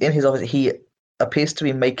 He is in his office. He appears to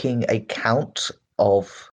be making a count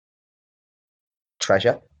of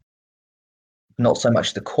treasure. Not so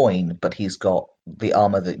much the coin, but he's got the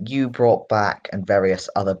armor that you brought back and various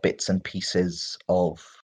other bits and pieces of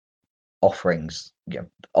offerings,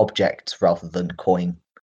 objects rather than coin.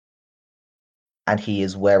 And he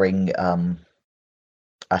is wearing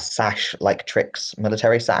a sash like Trick's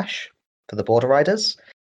military sash for the Border Riders,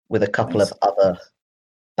 with a couple Nice. of other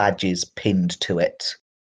badges pinned to it.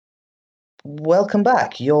 Welcome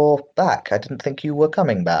back. You're back. I didn't think you were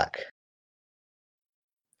coming back.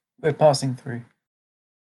 We're passing through.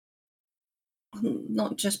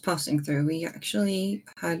 Not just passing through, we actually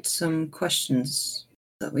had some questions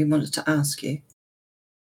that we wanted to ask you.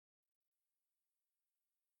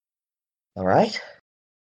 All right.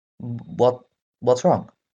 What's wrong?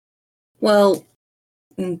 Well,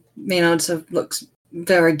 Maynard sort of looks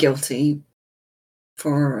very guilty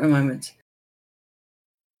for a moment.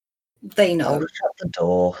 They know. I'll shut the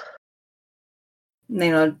door.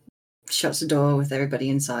 Maynard shuts the door with everybody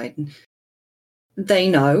inside. And they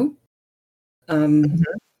know.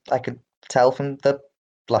 I could tell from the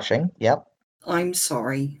blushing. Yep. I'm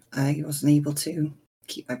sorry. I wasn't able to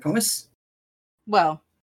keep my promise. Well,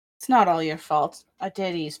 it's not all your fault. I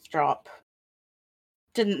did eavesdrop.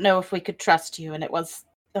 Didn't know if we could trust you, and it was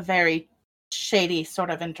a very shady sort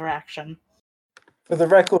of interaction. For the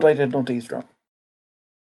record, I did not eavesdrop.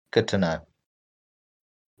 Good to know.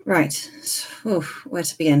 Right. So, where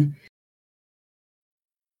to begin?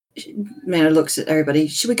 Maynard looks at everybody.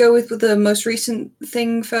 Should we go with the most recent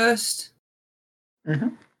thing first? Mm-hmm.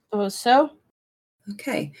 Suppose so.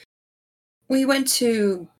 Okay. We went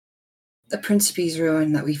to the Principe's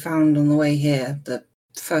ruin that we found on the way here the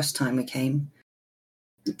first time we came.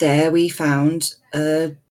 There we found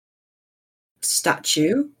a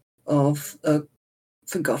statue of a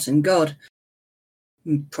forgotten god.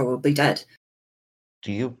 Probably dead.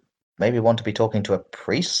 Do you maybe want to be talking to a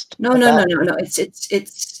priest? No.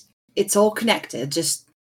 It's all connected. Just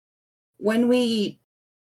when we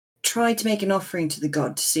tried to make an offering to the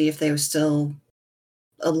god to see if they were still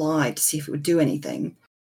alive, to see if it would do anything,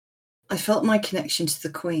 I felt my connection to the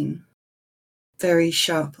queen very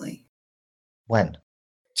sharply. When?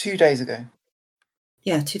 2 days ago.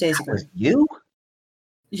 Yeah, 2 days That ago. was you?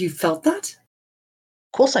 You felt that?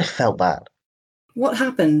 Of course I felt that. What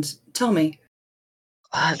happened? Tell me.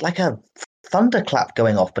 Like a thunderclap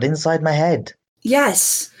going off, but inside my head.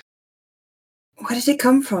 Yes. Where did it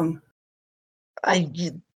come from?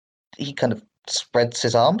 He kind of spreads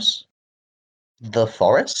his arms. The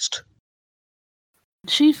forest?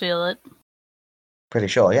 Did she feel it? Pretty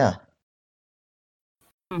sure, yeah.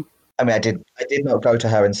 Hmm. I mean, I did not go to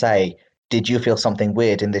her and say, "Did you feel something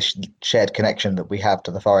weird in this shared connection that we have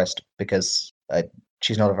to the forest?" Because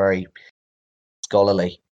she's not a very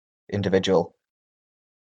scholarly individual.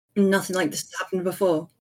 Nothing like this has happened before.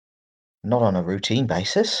 Not on a routine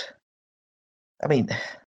basis. I mean,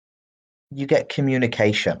 you get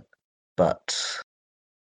communication, but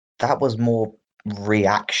that was more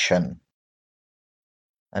reaction,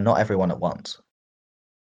 and not everyone at once.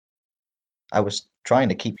 I was trying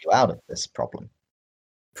to keep you out of this problem.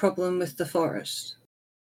 Problem with the forest.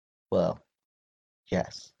 Well,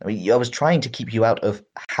 yes. I mean, I was trying to keep you out of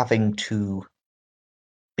having to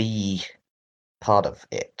be part of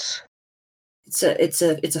it. It's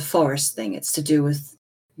a forest thing. It's to do with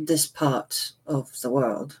this part of the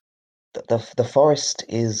world. The forest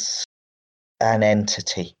is an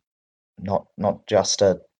entity, not just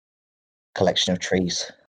a collection of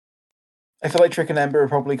trees. I feel like Trick and Ember are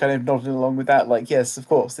probably kind of nodding along with that, like, yes, of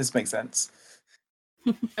course, this makes sense.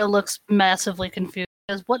 It looks massively confused.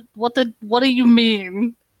 What do you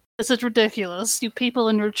mean? This is ridiculous. You people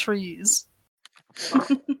and your trees.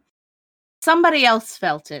 Somebody else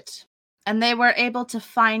felt it, and they were able to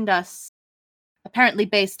find us, apparently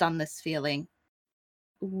based on this feeling.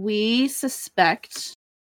 We suspect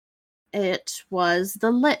it was the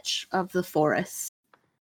Lich of the forest.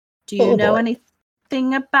 Do you Oh, know boy.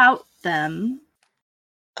 anything about them?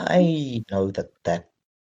 I know that their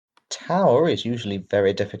tower is usually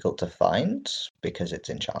very difficult to find because it's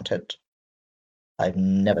enchanted. I've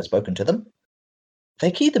never spoken to them. They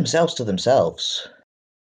keep themselves to themselves,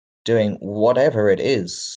 doing whatever it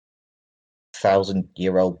is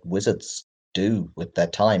 1,000-year-old wizards do with their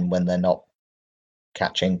time when they're not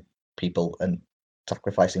catching people and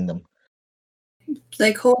sacrificing them.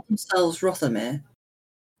 They call themselves Rothamir.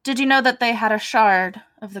 Did you know that they had a shard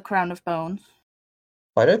of the Crown of Bones?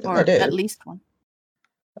 I don't think Or they do. at least one.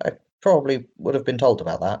 I probably would have been told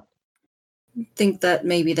about that. Think that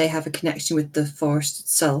maybe they have a connection with the forest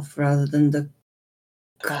itself rather than the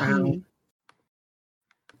crown.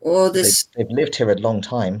 Or this. They've lived here a long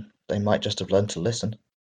time. They might just have learned to listen.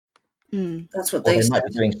 That's what Or they they said. might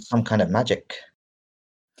be doing some kind of magic.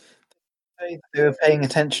 They were paying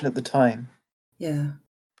attention at the time. Yeah.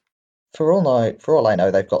 For all I know,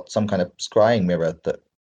 they've got some kind of scrying mirror that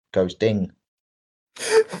goes ding.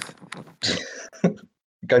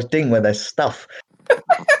 Goes ding when there's stuff.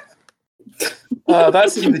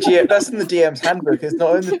 That's in the GM. That's in the DM's handbook. It's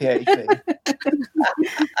not in the PHP.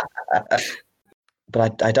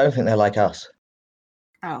 But I don't think they're like us.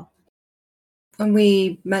 Oh. When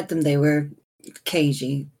we met them, they were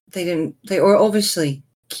cagey. They were obviously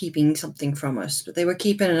keeping something from us, but they were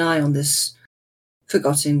keeping an eye on this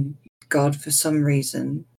forgotten god for some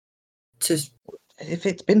reason. If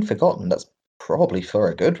it's been forgotten, that's probably for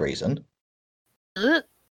a good reason. I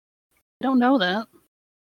don't know that.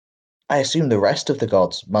 I assume the rest of the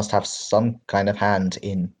gods must have some kind of hand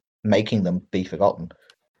in making them be forgotten.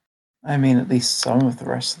 I mean, at least some of the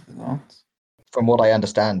rest of the gods. From what I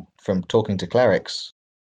understand from talking to clerics,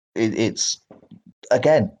 it's,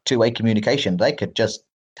 again, two-way communication. They could just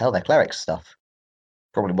tell their clerics stuff.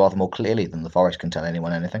 Probably rather more clearly than the forest can tell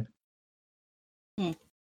anyone anything.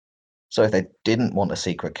 So if they didn't want a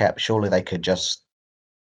secret kept, surely they could just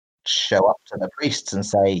show up to the priests and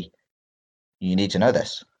say, "You need to know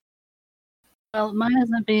this." Well, mine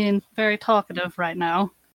isn't being very talkative right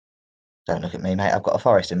now. Don't look at me, mate. I've got a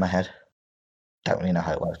forest in my head. Don't really know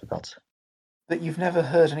how it works with gods. That you've never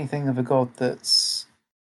heard anything of a god that's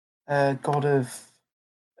a god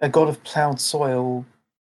of ploughed soil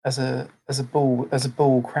as a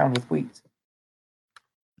bull crowned with wheat.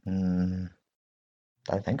 Don't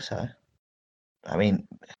think so. I mean,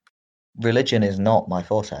 religion is not my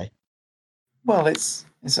forte. Well, it's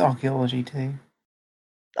archaeology too.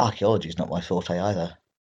 Archaeology is not my forte either.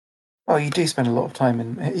 Oh, you do spend a lot of time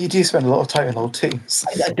in old tombs.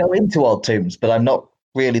 I go into old tombs, but I'm not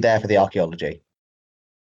really there for the archaeology.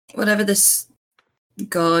 Whatever this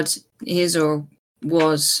god is or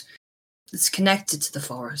was, it's connected to the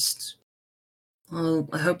forest. Well,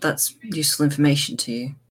 I hope that's useful information to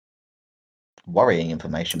you. Worrying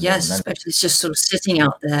information. more Yes, than especially it's just sort of sitting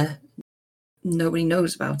out there. Nobody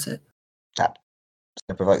knows about it. that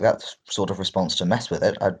to provoke that sort of response to mess with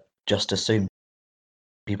it. I'd just assume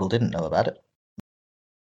people didn't know about it.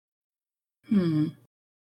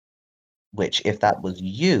 Which, if that was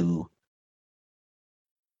you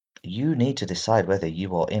need to decide whether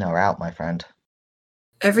you are in or out, my friend.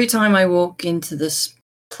 Every time I walk into this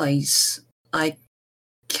place, I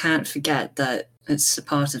can't forget that it's a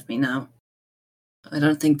part of me now. I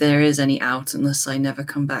don't think there is any out unless I never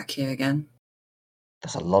come back here again.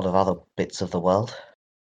 There's a lot of other bits of the world.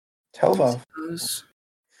 Telvar. Suppose.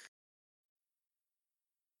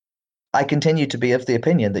 I continue to be of the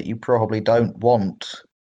opinion that you probably don't want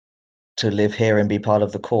to live here and be part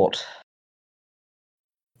of the court.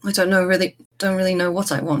 I don't really know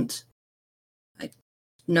what I want. I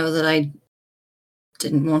know that I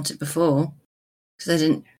didn't want it before because I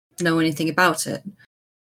didn't know anything about it.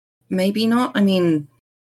 Maybe not. I mean,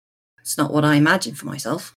 it's not what I imagined for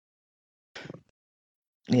myself.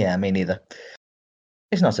 Yeah, me neither.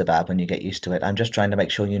 It's not so bad when you get used to it. I'm just trying to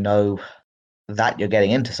make sure you know that you're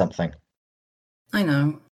getting into something. I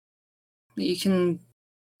know. You can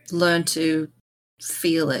learn to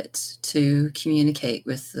feel it, to communicate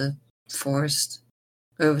with the forest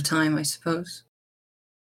over time, I suppose.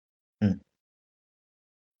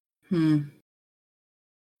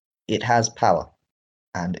 It has power,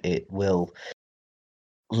 and it will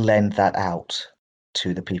lend that out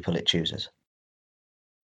to the people it chooses.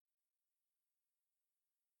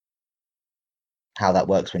 How that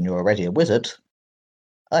works when you're already a wizard,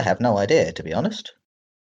 I have no idea, to be honest.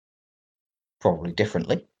 Probably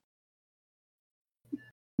differently.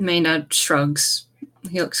 Maynard shrugs.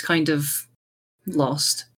 He looks kind of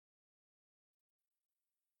lost.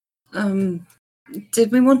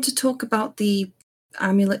 Did we want to talk about the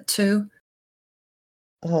amulet too?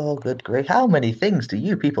 Oh, good grief. How many things do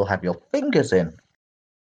you people have your fingers in?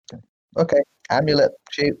 Okay, amulet,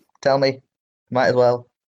 shoot, tell me. Might as well.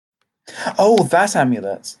 Oh, that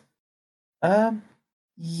amulet.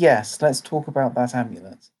 Yes, let's talk about that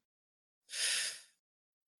amulet.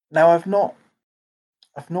 Now, I've not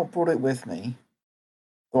brought it with me,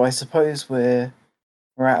 though I suppose we're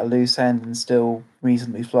at a loose end and still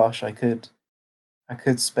reasonably flush. I could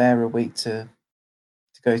spare a week to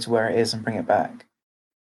go to where it is and bring it back.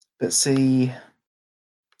 But see,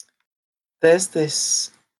 there's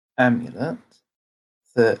this amulet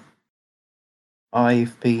that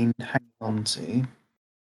I've been hanging on to,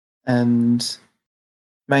 and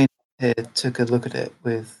Maynard here took a look at it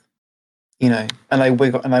with, and I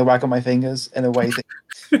waggle my fingers in a way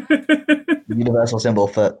that Universal symbol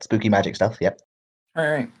for spooky magic stuff, yep. All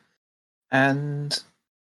right. And,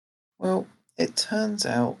 well, it turns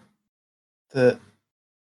out that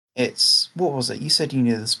it's... What was it? You said you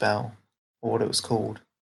knew the spell, or what it was called.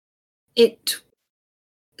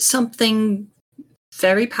 Something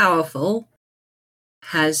very powerful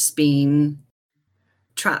has been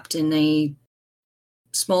trapped in a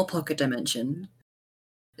small pocket dimension.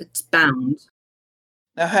 It's bound.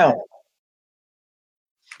 Now, how?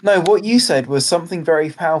 No, what you said was something very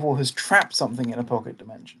powerful has trapped something in a pocket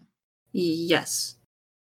dimension. Yes.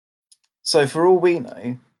 So, for all we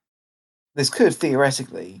know, this could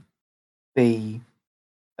theoretically be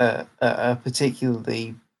a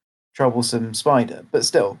particularly troublesome spider, but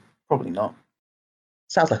still, probably not.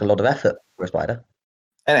 Sounds like a lot of effort for a spider.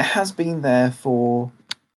 And it has been there for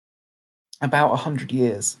about 100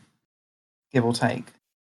 years, give or take.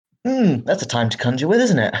 That's a time to conjure with,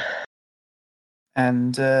 isn't it?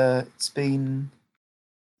 And it's been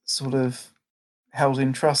sort of held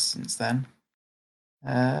in trust since then.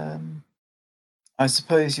 I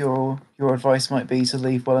suppose your advice might be to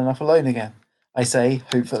leave well enough alone again. I say,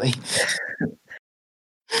 hopefully.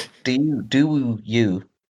 Do you,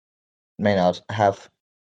 Maynard, have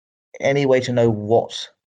any way to know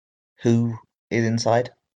who is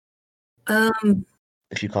inside?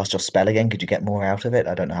 If you cast your spell again, could you get more out of it?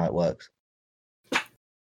 I don't know how it works.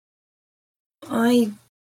 I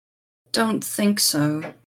don't think so.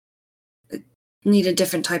 I need a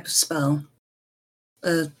different type of spell.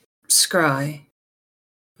 A scry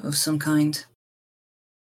of some kind.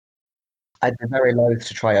 I'd be very loath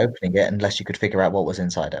to try opening it unless you could figure out what was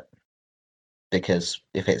inside it. Because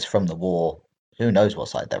if it's from the war, who knows what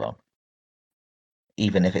side they're on?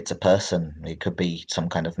 Even if it's a person, it could be some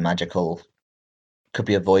kind of magical, could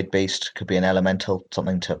be a void beast, could be an elemental,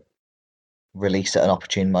 something to release at an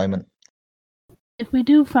opportune moment. If we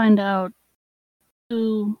do find out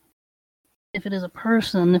if it is a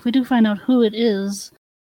person, if we do find out who it is,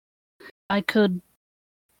 I could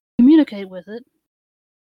communicate with it.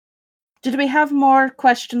 Did we have more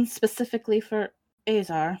questions specifically for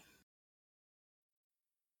Azar?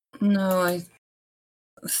 No, I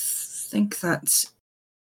think that's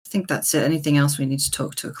it. Anything else we need to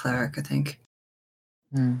talk to a cleric, I think.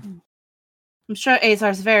 I'm sure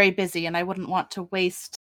Azar's very busy, and I wouldn't want to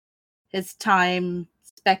waste his time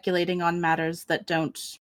speculating on matters that don't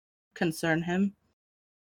concern him.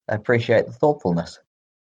 I appreciate the thoughtfulness.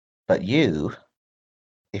 But you,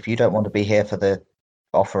 if you don't want to be here for the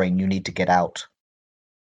offering, you need to get out.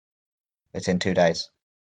 It's in 2 days.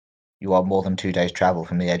 You are more than 2 days' travel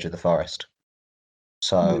from the edge of the forest.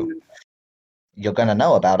 So you're going to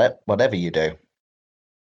know about it, whatever you do.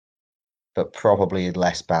 But probably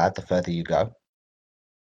less bad the further you go.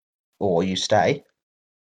 Or you stay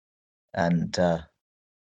and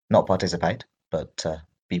not participate, but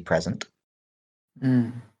be present.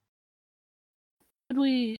 Mm. Could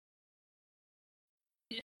we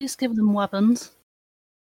at least give them weapons?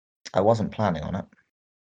 I wasn't planning on it.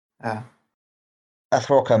 Ah.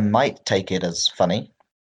 Athroka might take it as funny,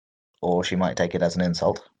 or she might take it as an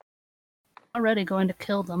insult. Already going to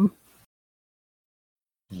kill them.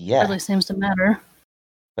 Yeah, Hardly seems to matter.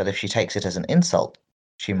 but if she takes it as an insult,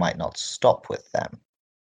 she might not stop with them.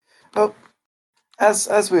 Well,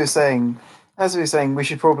 as we were saying, we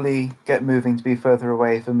should probably get moving to be further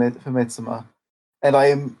away for Midsummer. And I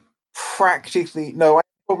am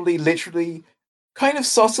probably literally, kind of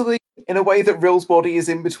subtly, in a way that Rill's body is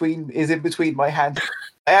in between my hands.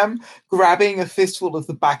 I am grabbing a fistful of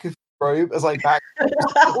the back of the robe as I back.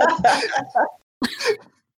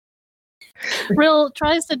 Rill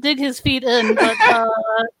tries to dig his feet in, but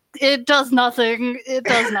it does nothing. It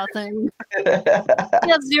does nothing. He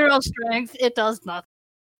has 0 strength. It does nothing.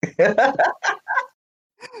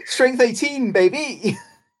 Strength 18, baby.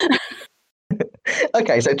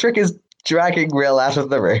 Okay, so Trick is dragging Rill out of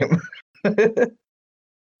the room.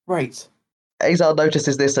 Right. Azar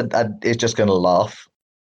notices this and is just going to laugh.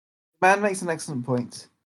 Man makes an excellent point.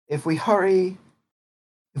 If we hurry,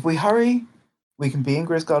 we can be in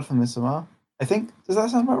Grisgard for Midsummer. I think. Does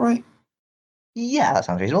that sound about right? Yeah, that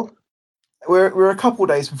sounds reasonable. We're a couple of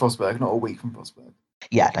days from Frostburg, not a week from Frostburg.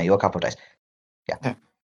 Yeah, no, you're a couple of days. Yeah.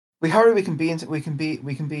 We hurry. We can be in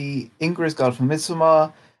Grisgard for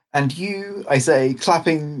Midsummer, and you, I say,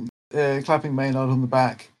 clapping Maynard on the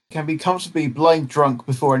back, can be comfortably blind drunk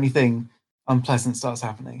before anything unpleasant starts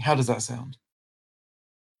happening. How does that sound?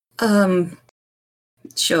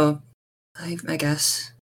 Sure. I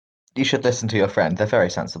guess. You should listen to your friend. They're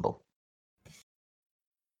very sensible.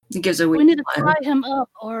 It gives a We weird need to smile. tie him up,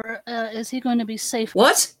 or is he going to be safe?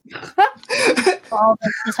 What? All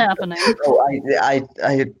this is happening. Oh,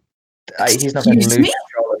 he's not going to Excuse lose me?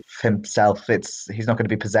 control of himself. He's not going to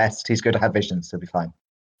be possessed. He's going to have visions. He'll be fine.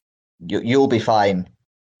 You'll be fine.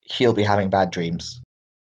 He'll be having bad dreams.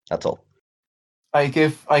 That's all. I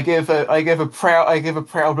give a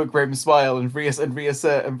proud but grim smile and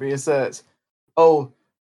reassert. Oh,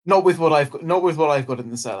 not with what I've got in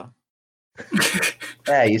the cellar.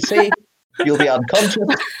 There, you see, you'll be unconscious.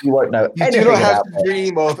 You won't know You anything do not have about to it.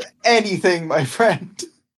 dream of anything, my friend.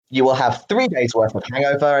 You will have 3 days worth of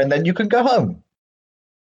hangover, and then you can go home.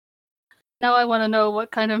 Now I want to know what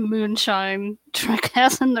kind of moonshine Trick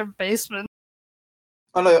has in their basement.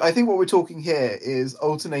 Oh no, I think what we're talking here is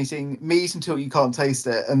alternating meat until you can't taste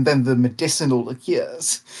it, and then the medicinal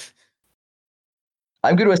liqueurs.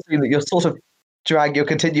 I'm going to assume that you're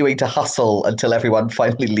continuing to hustle until everyone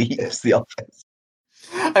finally leaves the office.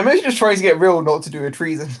 I'm actually just trying to get Rill not to do a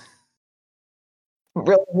treason.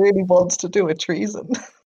 Rill really wants to do a treason.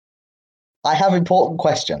 I have important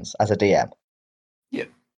questions as a DM. Yeah.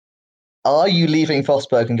 Are you leaving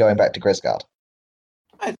Frostburg and going back to Grisgard?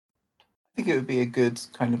 I think it would be a good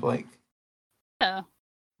kind of Yeah.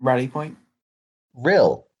 rally point.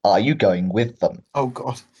 Rill, are you going with them? Oh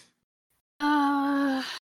god.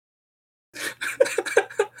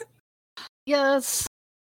 Yes.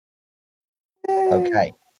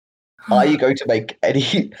 Okay. Are you going to make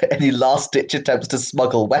any last-ditch attempts to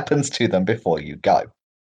smuggle weapons to them before you go?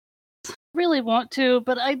 Really want to,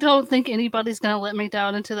 but I don't think anybody's going to let me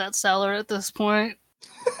down into that cellar at this point.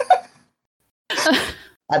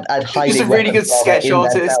 And hiding Just a really good weapons while they're sketch in their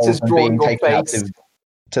artist cells just and drawing being your taken out face.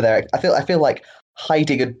 to their. I feel like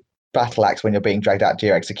hiding a battle axe when you're being dragged out to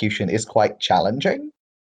your execution is quite challenging.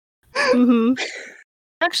 Mm-hmm.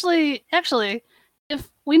 Actually,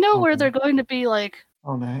 if we know where Okay. they're going to be,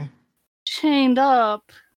 Oh no. chained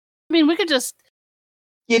up, I mean, we could just...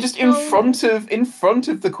 Yeah, just in No. front of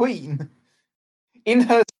the Queen. In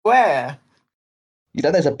her square. You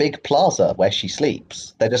know, there's a big plaza where she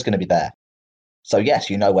sleeps. They're just going to be there. So yes,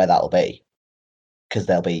 you know where that'll be, because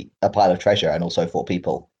there'll be a pile of treasure and also 4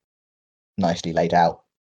 people nicely laid out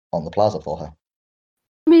on the plaza for her.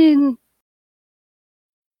 I mean,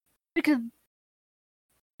 we could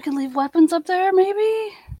leave weapons up there,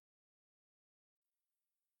 maybe?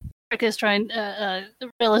 Trick is trying,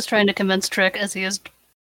 Rill is trying to convince Trick as he is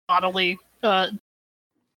bodily,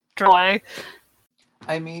 dry.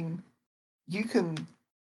 I mean, you can.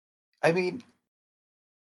 I mean,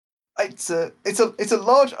 it's a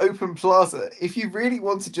large open plaza. If you really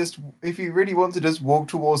want to just walk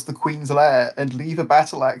towards the Queen's Lair and leave a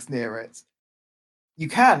battle axe near it, you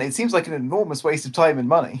can. It seems like an enormous waste of time and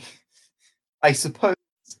money. I suppose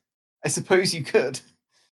you could.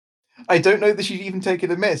 I don't know that she'd even take it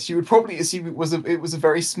amiss. She would probably assume it was a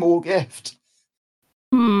very small gift.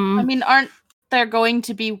 I mean, aren't there going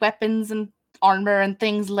to be weapons and armor and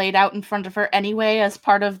things laid out in front of her anyway as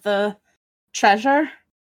part of the treasure?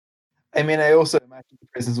 I mean, I also imagine the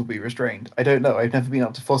prisoners will be restrained. I don't know. I've never been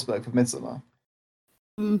up to Fossberg for Midsummer.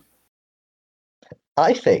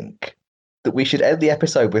 I think that we should end the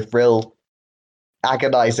episode with Rill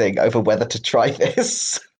agonizing over whether to try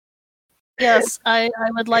this. Yes, I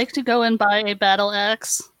would like to go and buy a battle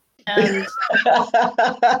axe and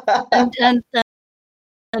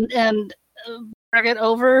bring it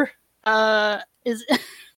over. Is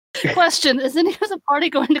question: is any of the party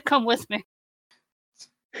going to come with me?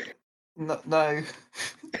 No.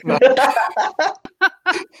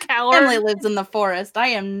 Coward. Emily lives in the forest. I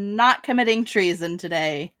am not committing treason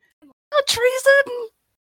today. Not treason.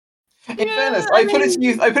 In fairness, I put it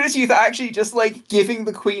to you that actually just like giving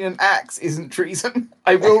the Queen an axe isn't treason.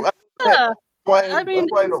 I will. Yeah. That's why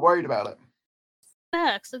I'm not worried about it.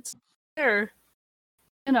 Axe. It's fair.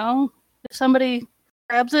 You know, if somebody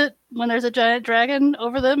grabs it when there's a giant dragon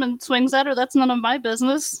over them and swings at her, that's none of my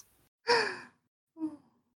business.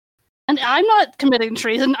 And I'm not committing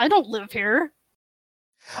treason. I don't live here.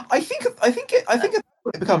 I think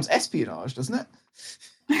it becomes espionage, doesn't it?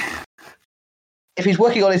 If he's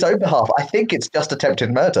working on his own behalf, I think it's just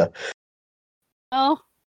attempted murder. Oh,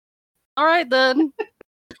 all right then.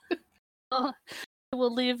 I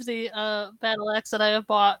will leave the battle axe that I have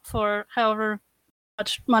bought for however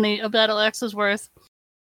much money a battle axe is worth.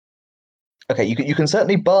 Okay, you can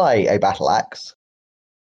certainly buy a battle axe.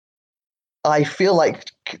 I feel like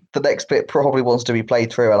the next bit probably wants to be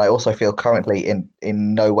played through, and I also feel currently in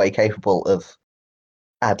no way capable of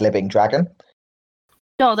ad-libbing Dragon.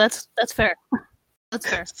 No, that's fair. That's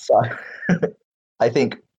fair. So I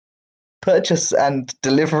think purchase and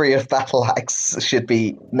delivery of battle axe should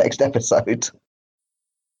be next episode.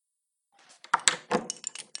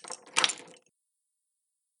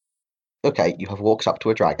 Okay, you have walked up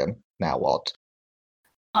to a dragon. Now what?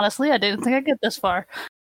 Honestly, I didn't think I'd get this far.